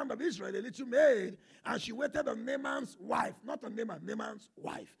out of the land of Israel, a little maid, and she waited on Naaman's wife, not on Naaman, Naaman's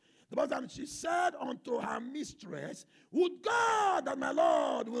wife. The Bible says, she said unto her mistress, would God that my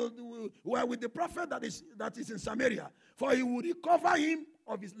Lord were with the prophet that is in Samaria, for he would recover him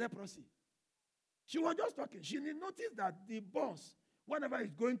of his leprosy. She was just talking. She noticed that the boss, whenever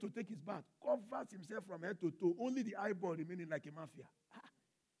he's going to take his bath, covers himself from head to toe, only the eyeball remaining like a mafia.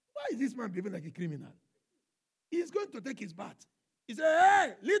 Why is this man behaving like a criminal? He's going to take his bath. He said,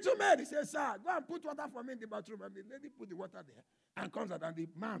 hey, little maid. He said, sir, go and put water for me in the bathroom. And the lady put the water there and comes out, and the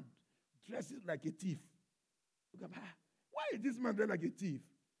man dresses like a thief. Why is this man dressed like a thief?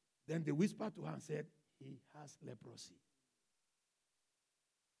 Then they whispered to her and said, he has leprosy.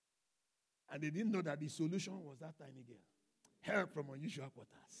 And they didn't know that the solution was that tiny girl. Help from unusual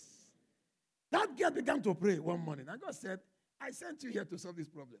quarters. That girl began to pray one morning. And God said, I sent you here to solve this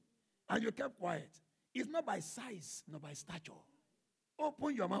problem. And you kept quiet. It's not by size, not by stature.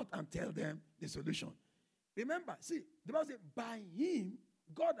 Open your mouth and tell them the solution. Remember, see, the Bible says, by him,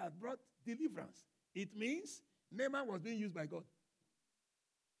 God has brought deliverance. It means Naaman was being used by God.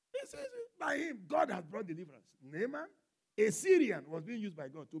 It says, by him, God has brought deliverance. Naaman, a Syrian, was being used by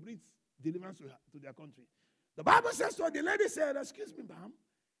God to bring deliverance to their country. The Bible says so. The lady said, excuse me, ma'am.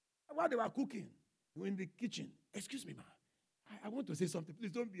 While they were cooking in the kitchen, excuse me, ma'am. I want to say something.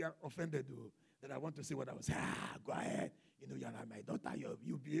 Please don't be offended, though, that I want to say what I was saying. Go ahead. You know, you're not my daughter.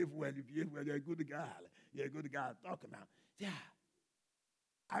 You behave well. You behave well. You're a good girl. You're a good girl. Talk now. Yeah.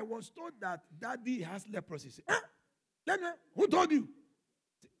 I was told that daddy has leprosy. Say, who told you?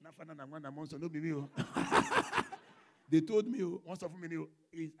 They told me, once of me,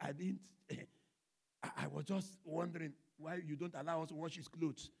 I didn't. I was just wondering why you don't allow us to wash his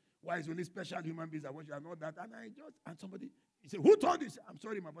clothes. Why is only special human beings that wash and all that? And somebody, he said, who told you? I'm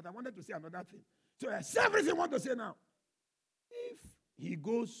sorry, man, but I wanted to say another thing. So I say everything I want to say now. If he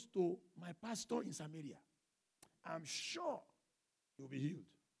goes to my pastor in Samaria, I'm sure he'll be healed.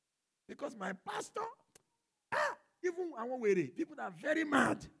 Because my pastor, even I won't worry. People that are very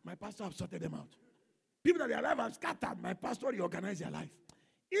mad, my pastor have sorted them out. People that their life have scattered, my pastor reorganized their life.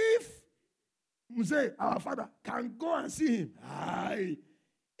 If Muse, our father, can go and see him,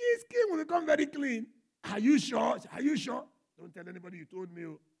 his skin will become very clean. Are you sure? Are you sure? Don't tell anybody you told me.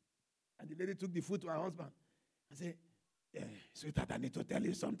 And the lady took the food to her husband and said, sweetheart, I need to tell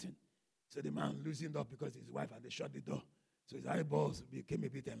you something. So the man loosened up because his wife had shut the door. So his eyeballs became a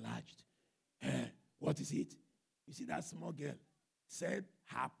bit enlarged. What is it? You see, that small girl said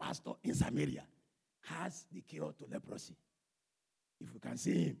her pastor in Samaria has the cure to leprosy. If we can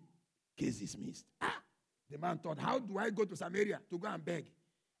see him, case dismissed. The man thought, how do I go to Samaria to go and beg?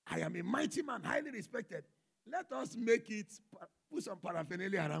 I am a mighty man, highly respected. Let us make it, put some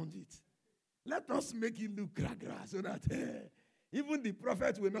paraphernalia around it. Let us make it look gra-gra so that even the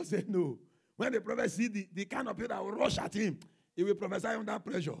prophet will not say no. When the prophet sees the kind of people that will rush at him, he will prophesy under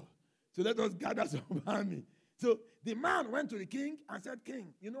pressure. So let us gather some army. So the man went to the king and said,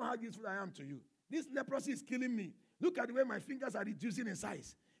 King, you know how useful I am to you. This leprosy is killing me. Look at the way my fingers are reducing in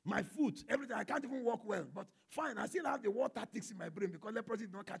size. My foot, everything, I can't even walk well. But fine, I still have the water ticks in my brain because leprosy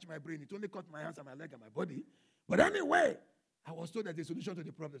did not catch my brain. It only caught my hands and my leg and my body. But anyway, I was told there's a solution to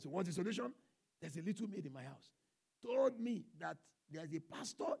the problem. So what's the solution? There's a little maid in my house. Told me that there's a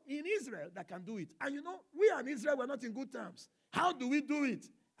pastor in Israel that can do it. And you know, we and Israel were not in good terms. How do we do it?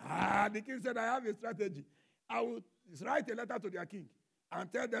 The king said, I have a strategy. I will write a letter to their king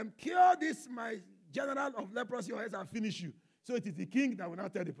and tell them, cure this, my general of leprosy, or else I'll finish you. So it is the king that will now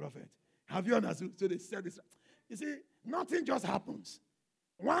tell the prophet. Have you understood? So they said this. You see, nothing just happens.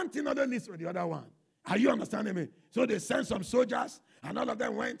 One thing other leads to the other one. Are you understanding me? So they sent some soldiers, and all of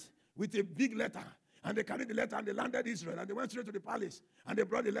them went with a big letter. And they carried the letter and they landed Israel. And they went straight to the palace. And they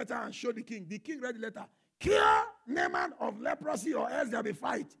brought the letter and showed the king. The king read the letter. Cure Naaman of leprosy or else there'll be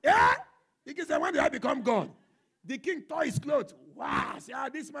fight. Yeah? The king said, when did I become God? The king tore his clothes. Wow. Say,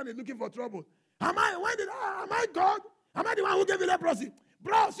 this man is looking for trouble. Am I God? Am I the one who gave you leprosy?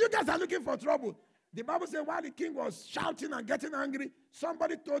 Bros, you guys are looking for trouble. The Bible said while the king was shouting and getting angry,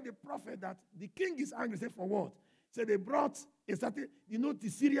 somebody told the prophet that the king is angry. He said, for what? So they brought a certain, the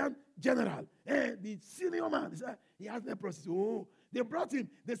Syrian general, the senior man. He said, he has leprosy. Oh, they brought him.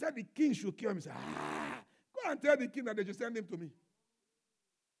 They said the king should cure him. He said, go and tell the king that they should send him to me.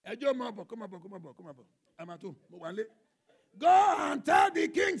 Come up. I'm at home. Go and tell the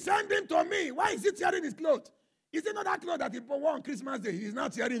king, send him to me. Why is he tearing his clothes? Is it not that cloth that he wore on Christmas Day? He's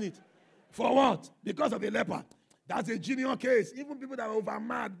not tearing it. For what? Because of a leper. That's a junior case. Even people that were over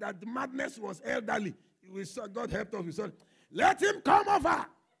mad, that the madness was elderly. We saw, God helped us. We saw, let him come over.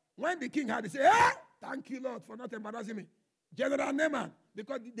 When the king had, he said, thank you, Lord, for not embarrassing me. General Naaman,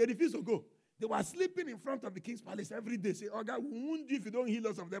 because they refused to go. They were sleeping in front of the king's palace every day. Say, oh God, we won't do if you don't heal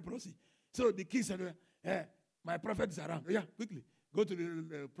us of leprosy. So the king said, my prophet is around. Yeah, quickly, go to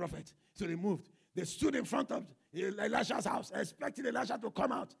the prophet. So they moved. They stood in front of Elisha's house, expecting Elisha to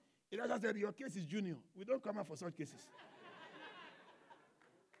come out. Elisha said, your case is junior. We don't come out for such cases.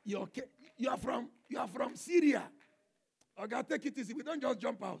 You are from Syria. Okay, take it easy. We don't just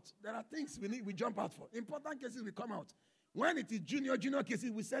jump out. There are things we jump out for. Important cases, we come out. When it is junior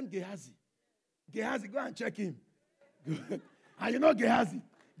cases, we send Gehazi. Gehazi, go and check him. And you know Gehazi.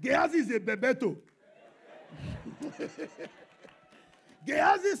 Gehazi is a bebeto.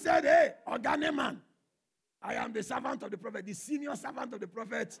 Gehazi said, hey, Naaman, I am the servant of the prophet, the senior servant of the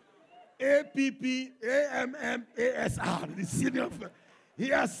prophet, APPAMMASR, the senior. He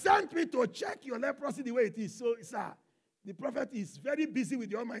has sent me to check your leprosy the way it is. So, sir, the prophet is very busy with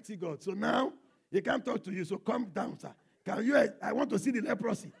the Almighty God. So now, he can't talk to you. So come down, sir. I want to see the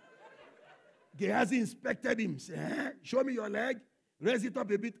leprosy. Gehazi inspected him. Said, show me your leg. Raise it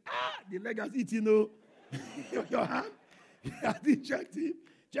up a bit. The leg has eaten, your hand. He checked him.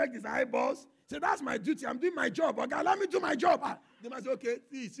 Checked his eyeballs. Said, that's my duty. I'm doing my job. Okay, let me do my job. The man said, okay,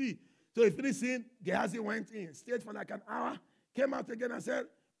 see. So he finished seeing. Gehazi went in. Stayed for like an hour. Came out again and said,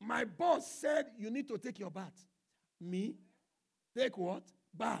 my boss said you need to take your bath. Me? Take what?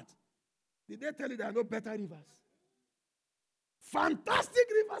 Bath. Did they tell you there are no better rivers? Fantastic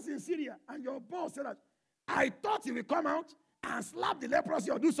rivers in Syria. And your boss said that, I thought he would come out and slap the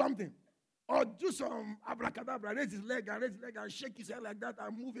leprosy or do something. Or do some abracadabra, raise his leg and shake his head like that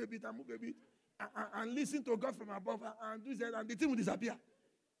and move a bit. And listen to God from above and do that and the thing will disappear.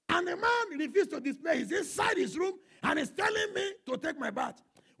 And the man refused to display. He's inside his room and he's telling me to take my bath.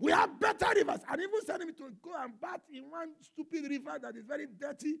 We have better rivers. And even sending me to go and bath in one stupid river that is very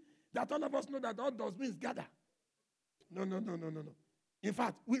dirty, that all of us know that all does means gather. No. In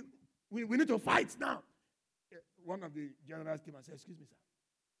fact, we need to fight now. One of the generals came and said, excuse me, sir.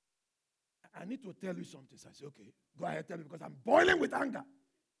 I need to tell you something. So I said, okay, go ahead, tell me, because I'm boiling with anger.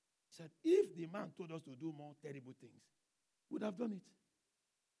 He said, if the man told us to do more terrible things, we would have done it.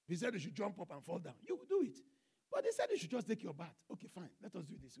 He said you should jump up and fall down. You would do it. But he said you should just take your bath. Okay, fine. Let us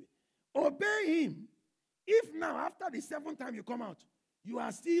do it this way. Obey him. If now, after the 7th time you come out, you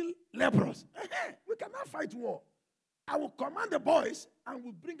are still leprous, we cannot fight war. I will command the boys and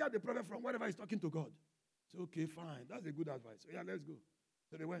we'll bring out the prophet from wherever he's talking to God. So, okay, fine. That's a good advice. So, yeah, let's go.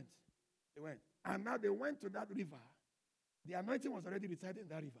 So they went. And now they went to that river. The anointing was already residing in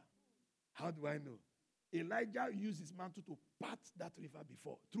that river. How do I know? Elijah used his mantle to part that river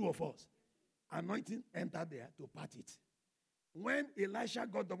before. True or false? Anointing entered there to part it. When Elisha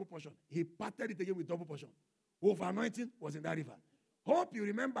got double portion, he parted it again with double portion. Over anointing was in that river. Hope you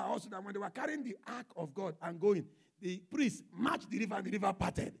remember also that when they were carrying the ark of God and going, the priests marched the river and the river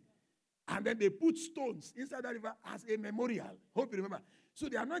parted. And then they put stones inside the river as a memorial. Hope you remember. So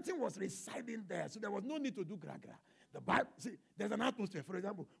the anointing was residing there. So there was no need to do gra-gra. The Bible, see, there's an atmosphere. For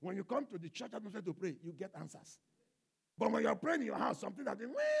example, when you come to the church atmosphere to pray, you get answers. But when you're praying in your house, something that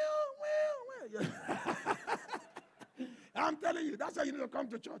I'm telling you, that's why you need to come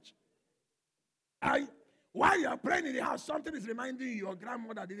to church. While you're praying in the house, something is reminding you your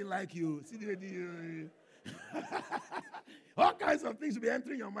grandmother didn't like you. All kinds of things will be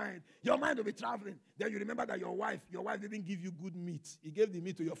entering your mind. Your mind will be traveling. Then you remember that your wife didn't give you good meat. He gave the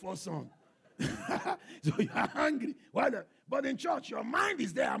meat to your first son. So you're hungry. But in church, your mind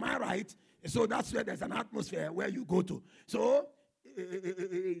is there. Am I right? So that's where there's an atmosphere where you go to. So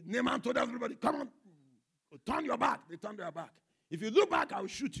Naaman told everybody, come on, turn your back. They turned their back. If you look back, I'll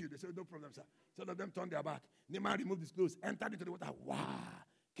shoot you. They said, no problem, sir. Some of them turned their back. Naaman removed his clothes, entered into the water. Wow.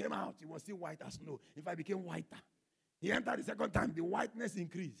 came out. He was still white as snow. In fact, it became whiter. He entered the second time, the whiteness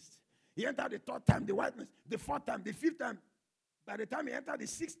increased. He entered the third time, the whiteness, the fourth time, the fifth time. By the time he entered the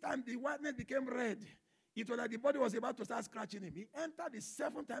sixth time, the whiteness became red. It was like the body was about to start scratching him. He entered the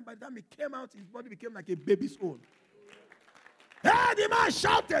seventh time. By the time he came out, his body became like a baby's own. Hey, the man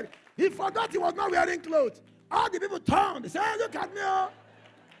shouted. He forgot he was not wearing clothes. All the people turned. They said, hey, look at me. Oh.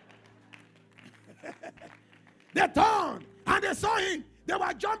 They turned and they saw him. They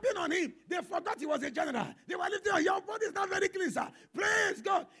were jumping on him. They forgot he was a general. They were lifting on, your body is not very clean, sir. Praise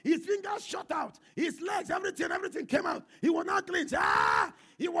God. His fingers shot out. His legs, everything came out. He was not clean.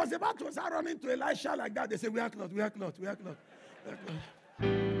 He was about to start running to Elisha like that. They said, we are clothed, we are clothed, we are clothed.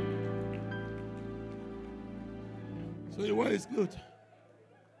 So he wore his clothes.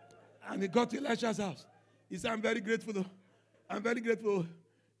 And he got to Elisha's house. He said, I'm very grateful, though. I'm very grateful.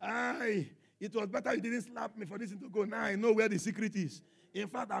 It was better you didn't slap me for this thing to go. Now I know where the secret is. In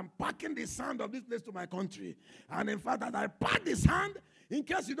fact, I'm packing the sand of this place to my country. And in fact, as I pack the sand, in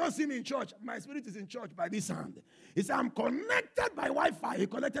case you don't see me in church, my spirit is in church by this sand. He said, I'm connected by Wi-Fi. He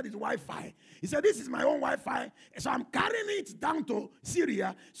connected his Wi-Fi. He said, this is my own Wi-Fi. So I'm carrying it down to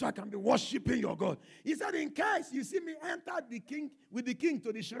Syria so I can be worshiping your God. He said, in case you see me enter with the king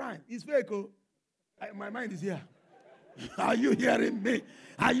to the shrine, it's fake. My mind is here. Are you hearing me?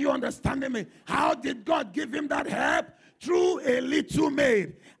 Are you understanding me? How did God give him that help? Through a little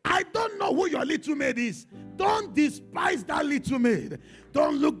maid. I don't know who your little maid is. Don't despise that little maid.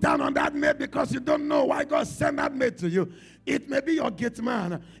 Don't look down on that maid because you don't know why God sent that maid to you. It may be your gate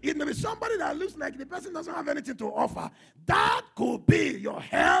man. It may be somebody that looks like the person doesn't have anything to offer. That could be your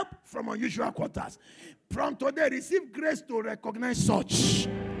help from unusual quarters. From today, receive grace to recognize such.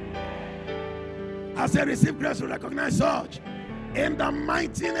 I said, receive grace to recognize such. In the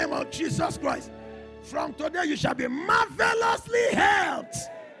mighty name of Jesus Christ. From today, you shall be marvelously helped.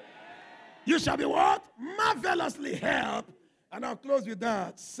 You shall be what? Marvelously helped. And I'll close with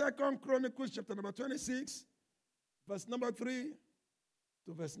that. 2 Chronicles chapter number 26, verse number 3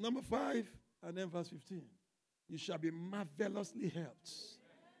 to verse number 5, and then verse 15. You shall be marvelously helped.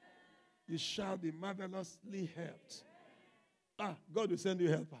 You shall be marvelously helped. God will send you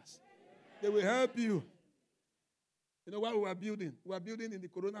helpers. They will help you. You know, while we were building in the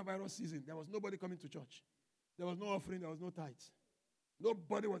coronavirus season. There was nobody coming to church. There was no offering. There was no tithes.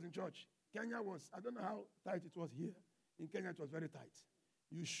 Nobody was in church. Kenya was, I don't know how tight it was here. In Kenya, it was very tight.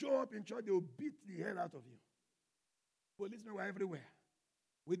 You show up in church, they will beat the hell out of you. Policemen were everywhere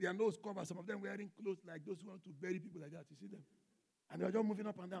with their nose covered. Some of them wearing clothes like those who want to bury people like that. You see them? And they were just moving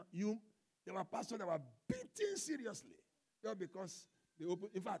up and down. There were pastors that were beaten seriously just because they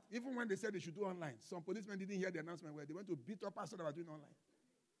opened. In fact, even when they said they should do online, some policemen didn't hear the announcement where they went to beat up pastors that were doing online.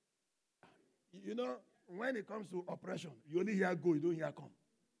 You know, when it comes to oppression, you only hear go, you don't hear come.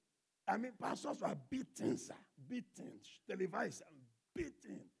 I mean, pastors were beaten, sir. Beaten, televised,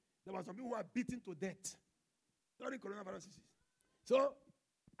 beaten. There were some people who were beaten to death during coronavirus. So,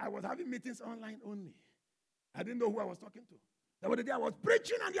 I was having meetings online only. I didn't know who I was talking to. The other day I was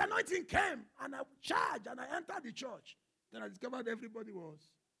preaching and the anointing came and I charged and I entered the church. Then I discovered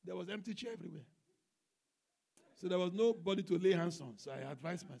there was empty chair everywhere. So there was nobody to lay hands on. So I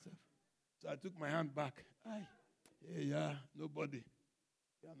advised myself. So I took my hand back. Nobody.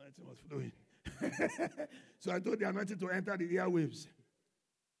 The anointing was flowing. So I told the anointing to enter the airwaves.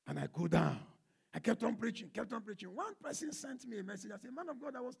 And I cooled down. I kept on preaching. One person sent me a message. I said, man of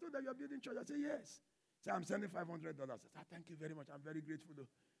God, I was told that you're building church. I said, yes. So I'm sending $500. I said, thank you very much. I'm very grateful.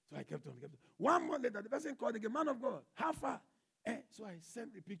 So I kept on. 1 month later, the person called again, man of God, how far? So I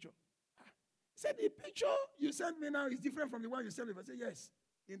sent the picture. He said, the picture you sent me now is different from the one you sent me. I said, yes.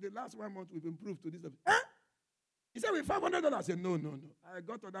 In the last 1 month, we've improved to this level. He said, with $500. I said, no. I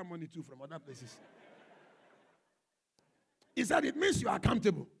got other money too from other places. He said, it means you are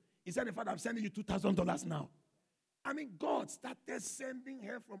accountable. He said, in fact, I'm sending you $2,000 now. I mean, God started sending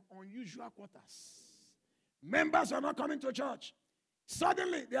help from unusual quarters. Members are not coming to church.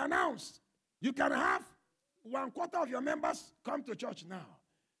 Suddenly, they announced, you can have 1/4 of your members come to church now.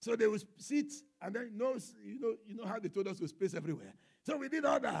 So they will sit, and then you know how they told us to space everywhere. So we did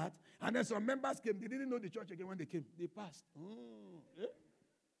all that, and then some members came. They didn't know the church again when they came. They passed.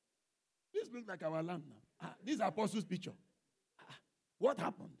 This looks like our land now. This is Apostle's picture. What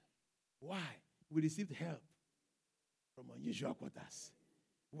happened? Why? We received help from unusual quarters.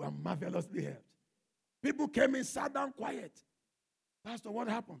 We were marvelously helped. People came in, sat down quiet. Pastor, what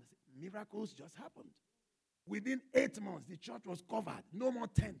happened? I said, miracles just happened. Within 8 months, the church was covered. No more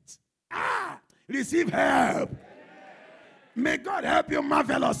tents. Receive help. May God help you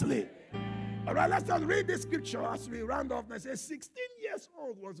marvelously. All right, let's just read this scripture as we round off. It says, 16 years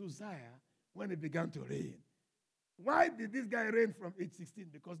old was Uzziah when he began to reign. Why did this guy reign from age 16?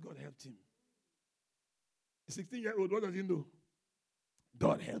 Because God helped him. 16-year-old, what does he know?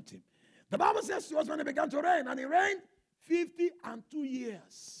 God helped him. The Bible says to us when he began to reign, and he reigned 52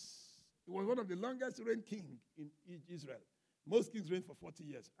 years. He was one of the longest reigning kings in Israel. Most kings reign for 40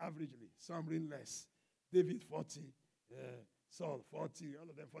 years, averagely. Some reign less. David, 40. Saul, 40. All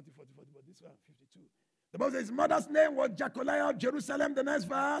of them, 40. But this one, 52. The Bible says his mother's name was Jecoliah of Jerusalem. The next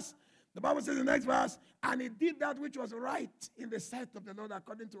verse. The Bible says in the next verse, and he did that which was right in the sight of the Lord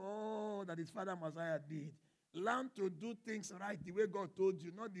according to all that his father Mosiah did. Learn to do things right the way God told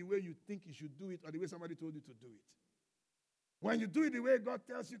you, not the way you think you should do it or the way somebody told you to do it. When you do it the way God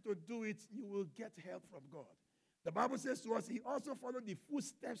tells you to do it, you will get help from God. The Bible says to us, he also followed the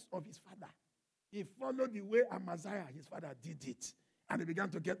footsteps of his father. He followed the way Amaziah, his father, did it. And he began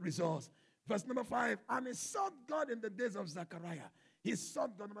to get results. Verse number 5, and he sought God in the days of Zechariah. He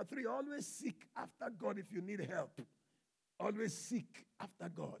sought God. Number 3, always seek after God if you need help. Always seek after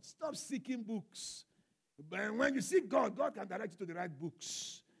God. Stop seeking books. But when you seek God, God can direct you to the right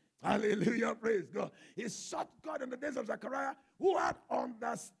books. Hallelujah, praise God. He sought God in the days of Zechariah, who had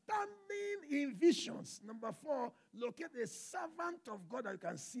understanding in visions. Number 4, locate a servant of God that you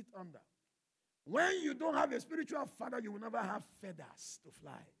can sit under. When you don't have a spiritual father, you will never have feathers to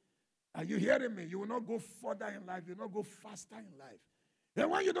fly. Are you hearing me? You will not go further in life. You will not go faster in life. And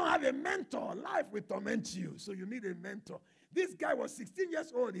when you don't have a mentor, life will torment you. So you need a mentor. This guy was 16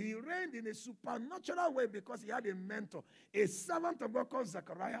 years old. He reigned in a supernatural way because he had a mentor, a servant of God called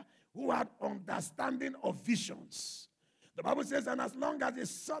Zechariah, who had understanding of visions. The Bible says, and as long as he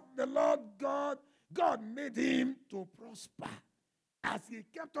sought the Lord God, God made him to prosper. As he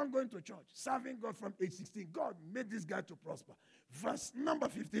kept on going to church, serving God from age 16, God made this guy to prosper. Verse number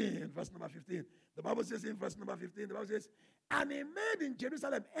 15. The Bible says in verse number 15, the Bible says, and he made in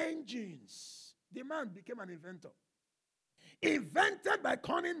Jerusalem engines. The man became an inventor. Invented by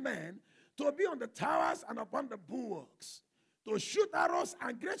cunning men to be on the towers and upon the bulwarks, to shoot arrows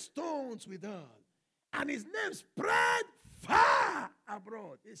and great stones withal. And his name spread far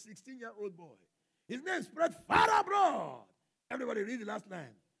abroad. A 16-year-old boy. His name spread far abroad. Everybody read the last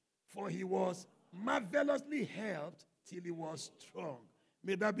line. For he was marvelously helped till he was strong.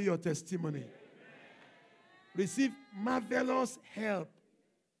 May that be your testimony. Amen. Receive marvelous help.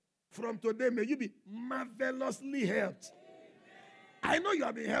 From today, may you be marvelously helped. Amen. I know you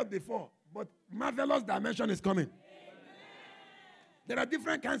have been helped before, but marvelous dimension is coming. Amen. There are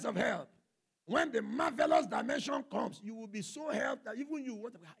different kinds of help. When the marvelous dimension comes, you will be so helped that even you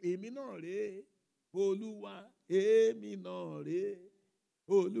want to Oluwa,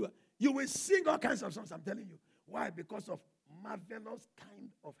 Oluwa. You will sing all kinds of songs, I'm telling you. Why? Because of marvelous kind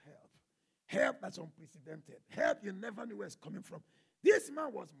of help. Help that's unprecedented. Help you never knew where it's coming from. This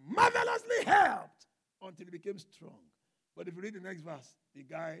man was marvelously helped until he became strong. But if you read the next verse, the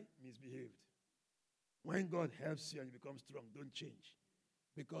guy misbehaved. When God helps you and you become strong, don't change.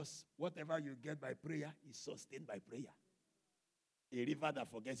 Because whatever you get by prayer is sustained by prayer. A river that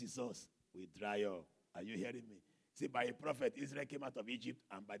forgets its source will dry up. Are you hearing me? See, by a prophet, Israel came out of Egypt,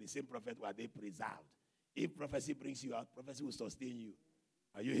 and by the same prophet were they preserved. If prophecy brings you out, prophecy will sustain you.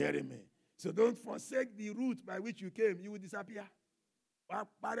 Are you hearing me? So don't forsake the route by which you came. You will disappear.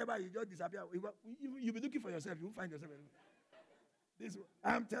 Whatever, you just disappear. You'll be looking for yourself. You will find yourself.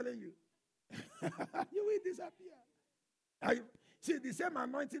 I'm telling you. You will disappear. See, the same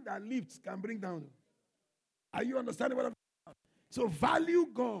anointing that lifts can bring down. Are you understanding what I'm saying? So value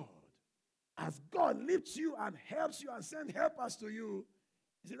God. As God lifts you and helps you and sends helpers to you.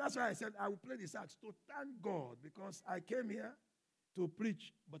 You see, that's why I said I will play the sax to thank God, because I came here to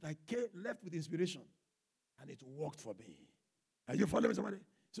preach, but I left with inspiration, and it worked for me. Are you following somebody?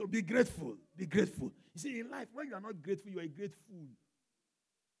 So be grateful. Be grateful. You see, in life, when you are not grateful, you are a great fool.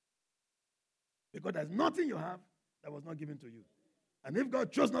 Because there's nothing you have that was not given to you. And if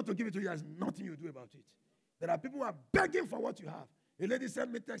God chose not to give it to you, there's nothing you do about it. There are people who are begging for what you have. A lady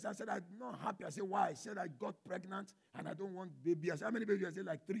sent me a text and said, I'm not happy. I said, why? She said, I got pregnant and I don't want baby. I said, how many babies? I said,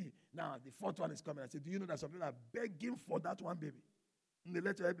 like 3. Now, the 4th one is coming. I said, do you know that some people are begging for that one baby? And the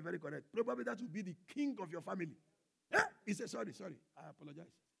letter will be very correct. Probably that will be the king of your family. He said, sorry, I apologize.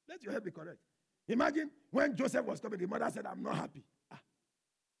 Let your head be correct. Imagine when Joseph was coming, the mother said, I'm not happy.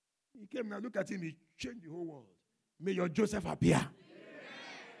 He came now, look at him, he changed the whole world. May your Joseph appear. Amen.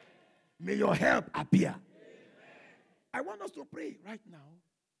 May your help appear. Amen. I want us to pray right now,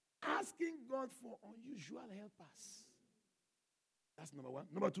 asking God for unusual helpers. That's number 1.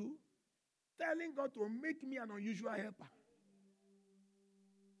 Number 2, telling God to make me an unusual helper.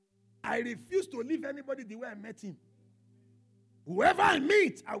 I refuse to leave anybody the way I met him. Whoever I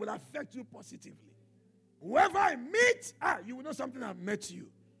meet, I will affect you positively. Whoever I meet, you will know something. I've met you.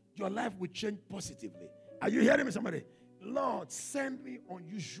 Your life will change positively. Are you hearing me, somebody? Lord, send me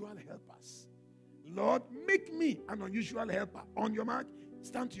unusual helpers. Lord, make me an unusual helper. On your mark,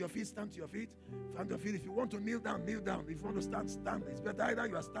 stand to your feet, stand to your feet. Stand to your feet. If you want to kneel down, kneel down. If you want to stand, stand. It's better either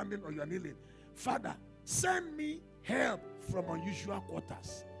you are standing or you are kneeling. Father, send me help from unusual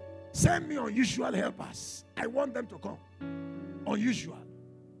quarters. Send me unusual helpers. I want them to come. Unusual.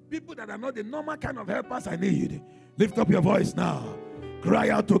 People that are not the normal kind of helpers I need. Lift up your voice now. Cry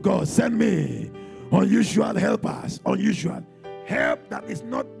out to God. Send me unusual helpers. Unusual. Help that is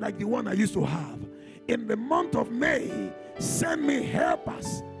not like the one I used to have. In the month of May, send me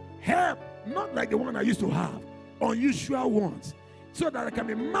helpers. Help not like the one I used to have. Unusual ones. So that I can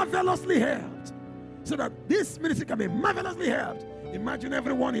be marvelously helped. So that this ministry can be marvelously helped. Imagine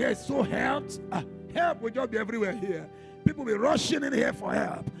everyone here is so helped. Help will just be everywhere here. People will be rushing in here for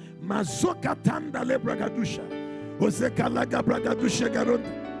help. Mazoka tanda le bragadusha. Ozekalaga bragadusha garunda.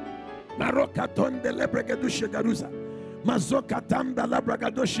 Maroka tonde le bragadusha garuza. Mazoka tanda la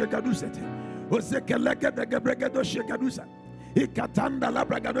bragadusha garuzete. Ozekelega de bragadusha garuza. Ikatanda la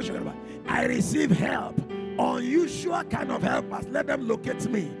bragadusha garuza. I receive help. Unusual kind of helpers. Let them locate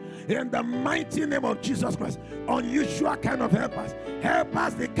me. In the mighty name of Jesus Christ. Unusual kind of helpers.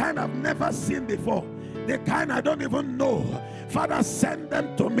 Helpers the kind I've never seen before. The kind I don't even know. Father, send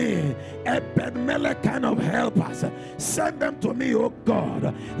them to me. A bedmele kind of helpers. Send them to me, oh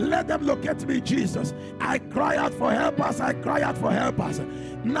God. Let them locate me, Jesus. I cry out for helpers. I cry out for helpers.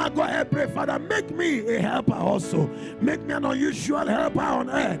 Now go ahead, pray, Father, make me a helper also. Make me an unusual helper on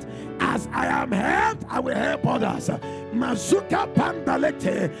earth. As I am helped, I will help others. Mazuka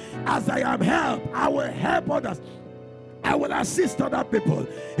pandalete. As I am helped, I will help others. I will assist other people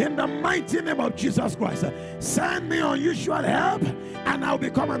in the mighty name of Jesus Christ. Send me unusual help and I'll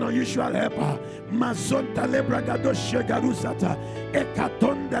become an unusual helper. Mazonta lebragado shegarusata.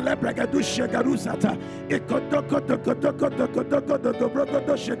 Ekatonde lebragado shegarusata.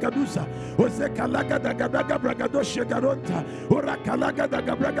 Ekodokodokodokodokodokodokodokodokodo shegarusa. Ozekalaga dagadaga bragado shegaronta. Urakalaga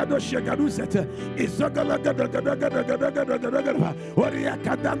dagabragado shegarusete. Izogalaga dagadagadagadagadagadagadagadagadaga.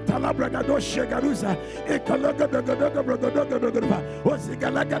 Oriakadanta labragado shegarusa. Ekalaga dagadaga.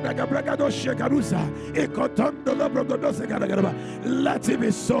 Let it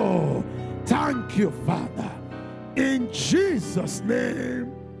be so. Thank you, Father. In Jesus'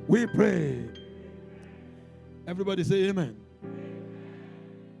 name we pray. Everybody say amen.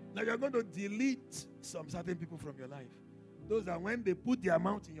 Now you're going to delete some certain people from your life. Those that when they put the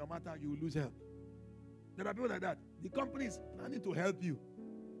amount in your matter, you will lose help. There are people like that. The company is planning to help you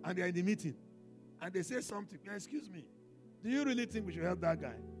and they are in the meeting and they say something. Excuse me. Do you really think we should help that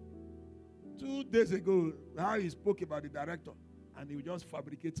guy? 2 days ago, how he spoke about the director, and he would just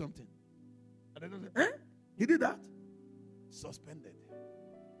fabricate something. And then they say, he did that? Suspended.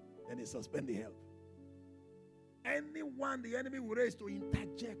 Then he suspended the help. Anyone the enemy will raise to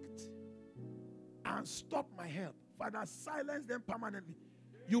interject and stop my help, Father, silence them permanently.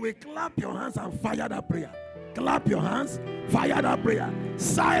 You will clap your hands and fire that prayer. Clap your hands, fire that prayer.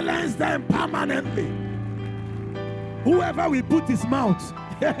 Silence them permanently. Whoever will put his mouth,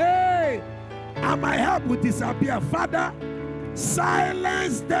 and my help will disappear. Father,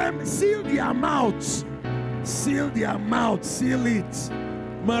 silence them, seal their mouths. Seal their mouth, seal it. Seal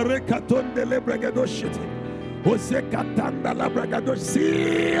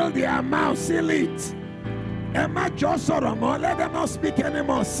their mouth, seal it. Let them not speak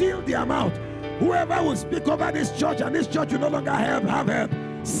anymore. Seal their mouth. Whoever will speak over this church and this church will no longer have help.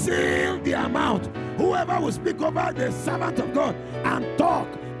 Seal their mouth. Whoever will speak over the servant of God and talk,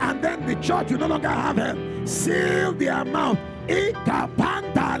 and then the church will no longer have help. Seal their mouth.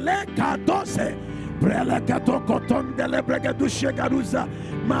 Brelekaton de lebregadushe garuza,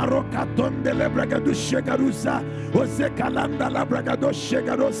 Marokaton de lebregadushe garuza, Ozekalanda la bregadoshe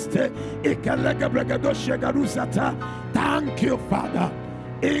garoste, Ikalega bregadoshe garuzata. Thank you, Father.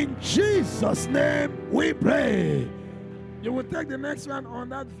 In Jesus' name we pray. You will take the next one on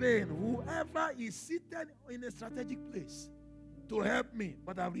that vein. Whoever is seated in a strategic place to help me,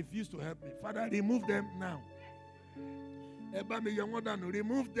 but I refuse to help me, Father, remove them now.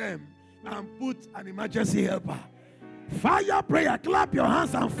 Remove them and put an emergency helper. Fire prayer. Clap your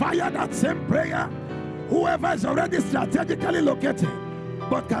hands and fire that same prayer. Whoever is already strategically located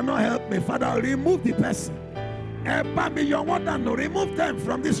but cannot help me, Father, remove the person. Remove them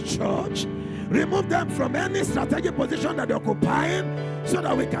from this church. Remove them from any strategic position that they're occupying so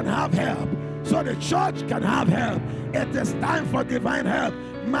that we can have help. So the church can have help. It is time for divine help.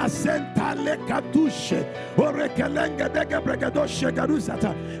 Masenta lekatushe. Orekelenge dege bregadoshe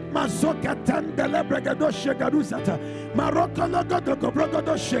garusata. Masoka tandele bregadoshe garusata. Maroko logo dogo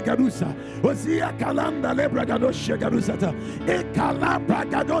bregadoshe garusa. Ozia kalanda le bregadoshe garusata. Ekala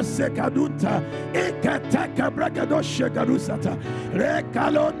bregadoshe kadunta. Ekateka bregadoshe garusata.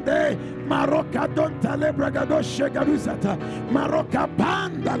 Rekalonde Maroka donta le bregadoshe garusata. Maroka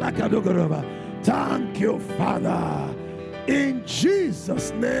panda la kadogorova. Thank you, Father. In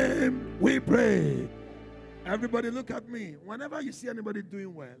Jesus' name we pray. Everybody look at me. Whenever you see anybody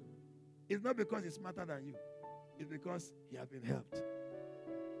doing well, it's not because he's smarter than you. It's because he has been helped.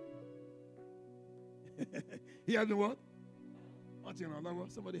 He has been what?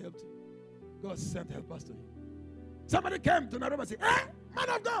 Somebody helped him. God sent helpers to him. Somebody came to Nairobi and said, "Hey, man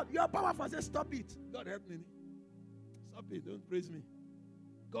of God, you are powerful." I said, "Stop it. God helped me. Stop it. Don't praise me.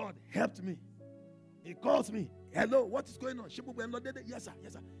 God helped me." He calls me. "Hello, what is going on?" "Yes, sir.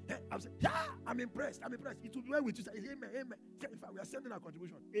 Yes, sir." I'm saying, "Yeah, I'm impressed. It will be well with you, sir." Amen. Amen. In fact, we are sending our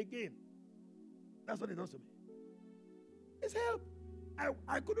contribution again. That's what it does to me. It's help.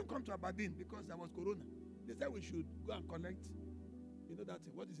 I couldn't come to Aberdeen because there was Corona. They said we should go and collect. You know that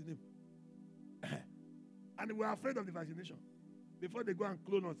thing? What is the name? And we were afraid of the vaccination. Before they go and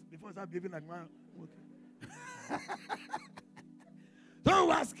clone us, before they start behaving like man. Okay. So we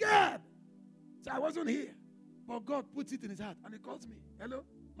were scared. So I wasn't here. But God put it in his heart. And he calls me. "Hello,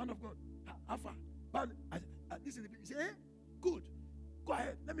 man of God. Alpha." I said, "This is the people." He said, "Eh? Good. Go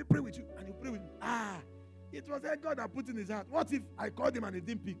ahead. Let me pray with you." And you pray with me. It was God that put in his heart. What if I called him and he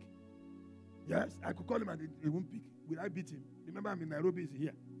didn't pick? Yes, I could call him and he won't pick. Will I beat him? Remember, I'm in Nairobi, he's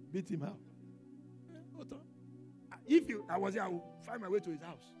here. Beat him how? If I was here, I would find my way to his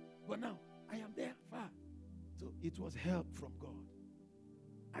house. But now, I am there, far. So it was help from God.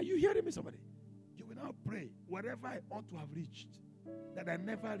 Are you hearing me, somebody? You will now pray wherever I ought to have reached, that I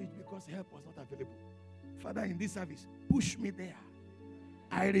never reached because help was not available. Father, in this service, push me there.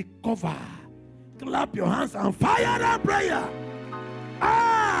 I recover. Clap your hands and fire that prayer.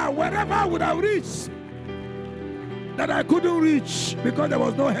 Wherever I would have reached, that I couldn't reach because there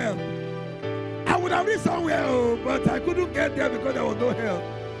was no help. I would have reached somewhere, but I couldn't get there because there was no help.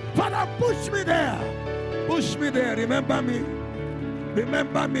 Father, push me there. Push me there. Remember me.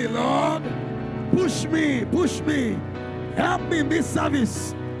 Remember me, Lord. Push me. Push me. Help me in this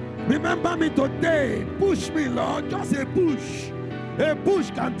service. Remember me today. Push me, Lord. Just a push. A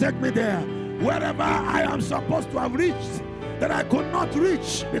push can take me there. Wherever I am supposed to have reached, that I could not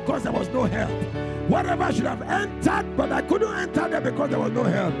reach because there was no help. Wherever I should have entered, but I couldn't enter there because there was no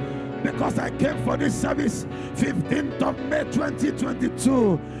help. Because I came for this service, 15th of May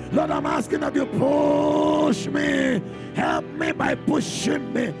 2022. Lord, I'm asking that you push me. Help me by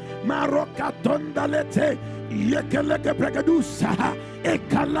pushing me. Maroka tondalete. Yekeleke bregadusa.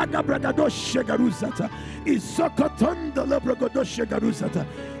 Ekalaga bregadoshe garusata. Isokotondale bregadoshe garusata.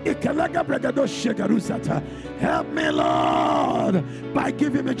 Ekalaga bregadoshe garusata. Help me, Lord, by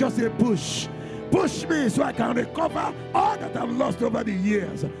giving me just a push. Push me so I can recover all that I've lost over the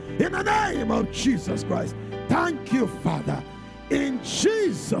years. In the name of Jesus Christ. Thank you, Father. In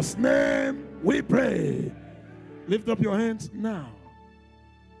Jesus' name we pray. Lift up your hands now.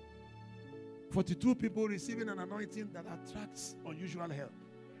 42 people receiving an anointing that attracts unusual help.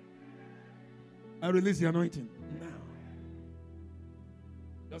 I release the anointing now.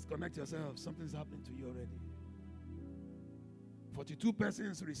 Just connect yourself. Something's happening to you already. 42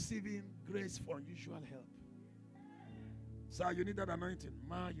 persons receiving grace for unusual help. Sir, you need that anointing.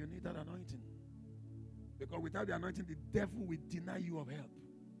 Ma, you need that anointing. Because without the anointing, the devil will deny you of help.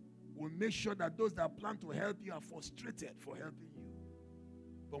 Will make sure that those that plan to help you are frustrated for helping you.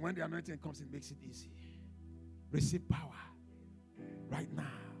 But when the anointing comes, it makes it easy. Receive power right now.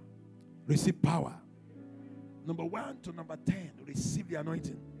 Receive power. Number 1 to number 10, receive the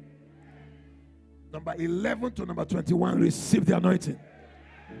anointing. Number 11 to number 21, receive the anointing.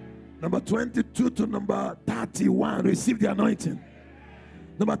 Number 22 to number 31, receive the anointing.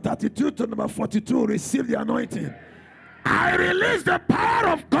 Number 32 to number 42, receive the anointing. I release the power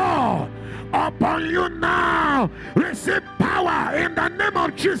of God upon you now. Receive power in the name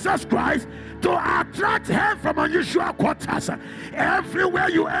of Jesus Christ to attract help from unusual quarters. Everywhere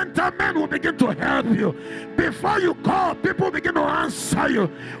you enter, men will begin to help you. Before you call, people begin to answer you.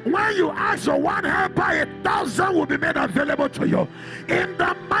 When you ask for one helper, 1,000 will be made available to you. In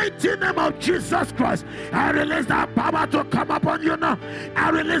the mighty name of Jesus Christ, I release that power to come upon you now.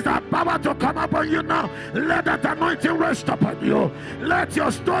 I release that power to come upon you now. Let that anointing rest upon you. Let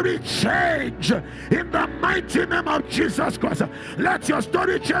your story change in the mighty name of Jesus Christ. Let your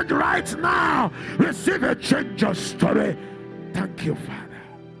story change right now. Receive a change of story. Thank you, Father.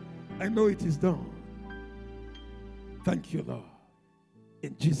 I know it is done. Thank you, Lord.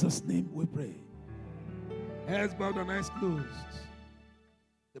 In Jesus' name we pray. Heads bowed and eyes closed.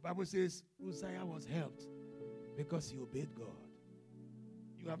 The Bible says Uzziah was helped because he obeyed God.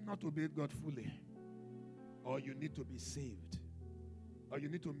 You have not obeyed God fully, or you need to be saved, or you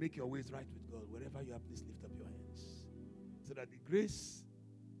need to make your ways right with God. Wherever you are, please lift up your hands so that the grace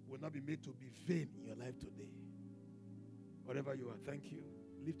will not be made to be vain in your life today. Wherever you are, thank you.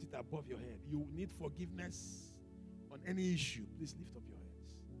 Lift it above your head. You need forgiveness on any issue. Please lift up your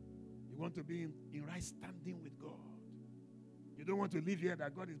hands. You want to be in right standing with God. You don't want to live here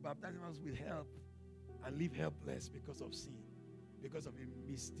that God is baptizing us with help and live helpless because of sin, because of a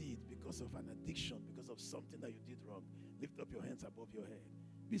misdeed, because of an addiction, because of something that you did wrong. Lift up your hands above your head.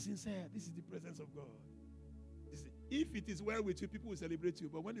 Be sincere. This is the presence of God. If it is well with you, people will celebrate you.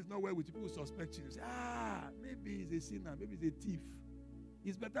 But when it's not well with you, people will suspect you. You say, maybe he's a sinner. Maybe he's a thief.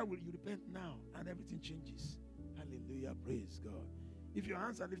 It's better you repent now and everything changes. Hallelujah. Praise God. If your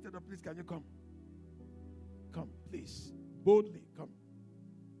hands are lifted up, please, can you come? Come, please. Boldly, come.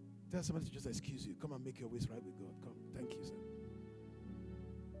 Tell somebody to just excuse you. Come and make your ways right with God. Come. Thank you, sir.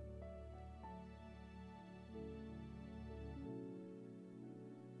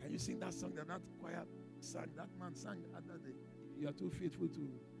 Can you sing that song that choir sang? That man sang the other day. You are too faithful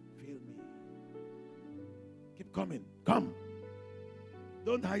to fail me. Keep coming. Come.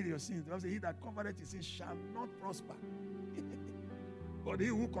 Don't hide your sins. The Bible says, he that covereth his sins shall not prosper. But he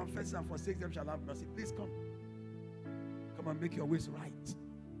who confesses and forsakes them shall have mercy. Please come. Come and make your ways right.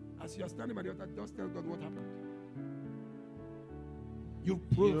 As you are standing by the altar, just tell God what happened. You've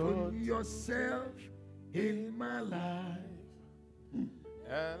proven yourself in my life.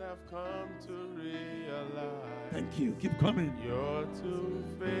 And I've come to realize. Thank you. Keep coming. You're too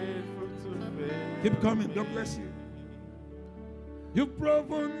faithful to fail. Keep coming. God bless you. You've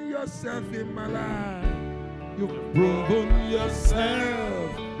proven yourself in my life. You've proven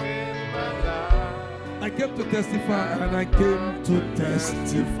yourself in my life. I came to testify, and I came to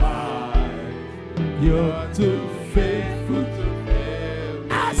testify. You're too faithful to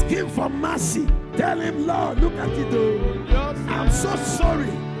fail. Ask him for mercy. Tell him, Lord, look at it though. I'm so sorry.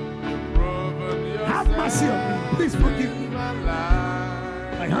 Have mercy on me. Please forgive me.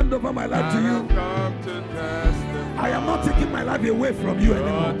 I hand over my life to you. I am not taking my life away from you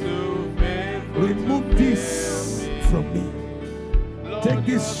anymore. Remove this from me. Take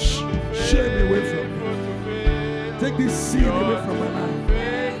this shame away from me. Take this sin away from my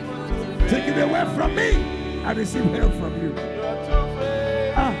life. Take it away from me. I receive help from you.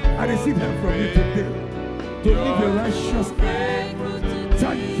 I receive help from you today to live a righteous life.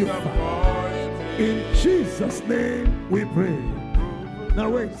 Thank you, Father. In Jesus' name we pray. Now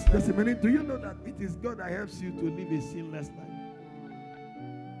wait, just a minute. Do you know that it is God that helps you to live a sinless life?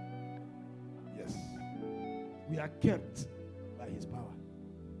 Yes. We are kept by his power.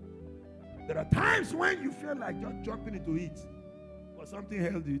 There are times when you feel like just jumping into it, but something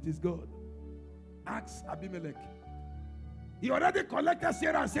held you. It is God. Ask Abimelech. He already collected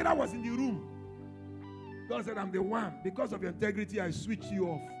Sarah, and Sarah was in the room. God said, I'm the one. Because of your integrity, I switched you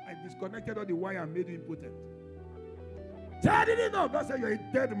off. I disconnected all the wire and made you impotent. I didn't know. God said, you're a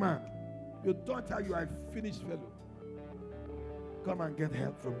dead man. You thought how you are a finished fellow. Come and get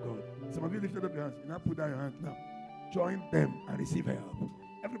help from God. Some of you lifted up your hands. You now put down your hand now. Join them and receive help.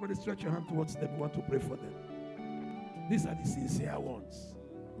 Everybody stretch your hand towards them. We want to pray for them. These are the sincere ones.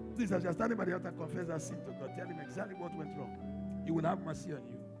 Please, as you're standing by the altar, confess that sin to God. Tell him exactly what went wrong. He will have mercy on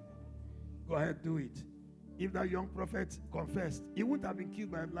you. Go ahead, do it. If that young prophet confessed, he wouldn't have been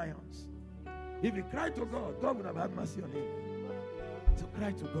killed by lions. If he cried to God, God would have had mercy on him. So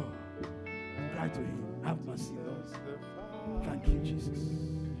cry to God. Cry to him. Have mercy, Lord. Thank you, Jesus.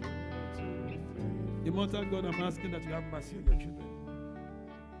 Immortal God, I'm asking that you have mercy on your children.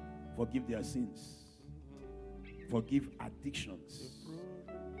 Forgive their sins. Forgive addictions.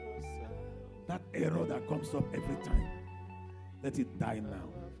 That error that comes up every time, let it die now.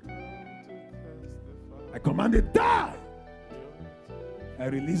 I command it, die. I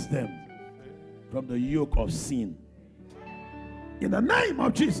release them from the yoke of sin. In the name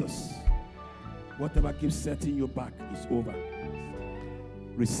of Jesus, whatever keeps setting you back is over.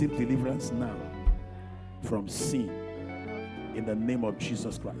 Receive deliverance now from sin in the name of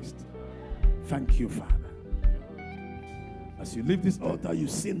Jesus Christ. Thank you, Father. As you leave this altar, you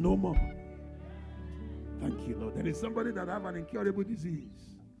sin no more. Thank you, Lord. There is somebody that have an incurable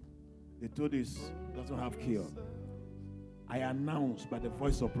disease. They told us doesn't have cure. I announce by the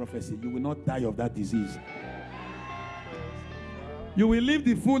voice of prophecy, you will not die of that disease. You will live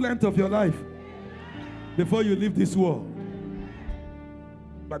the full length of your life before you leave this world.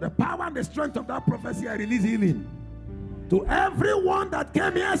 By the power and the strength of that prophecy, I release healing. To everyone that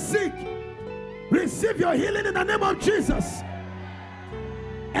came here sick, receive your healing in the name of Jesus.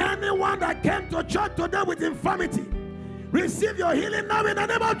 Anyone that came to church today with infirmity, receive your healing now in the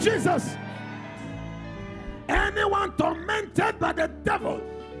name of Jesus. Anyone tormented by the devil,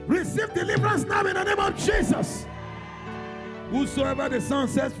 receive deliverance now in the name of Jesus. Whosoever the Son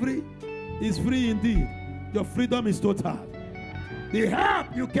sets free is free indeed. Your freedom is total. The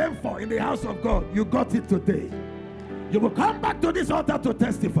help you came for in the house of God, you got it today. You will come back to this altar to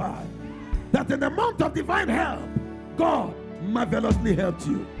testify that in the month of divine help, God marvelously helped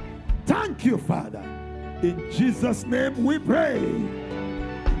you. Thank you, Father. In Jesus' name we pray.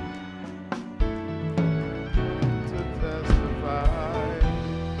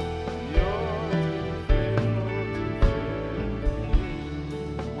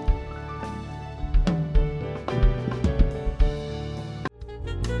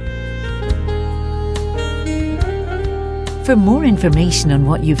 For more information on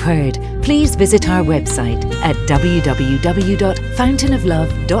what you've heard, please visit our website at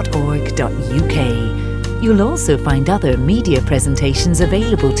www.fountainoflove.org.uk. You'll also find other media presentations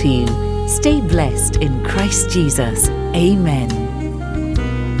available to you. Stay blessed in Christ Jesus. Amen.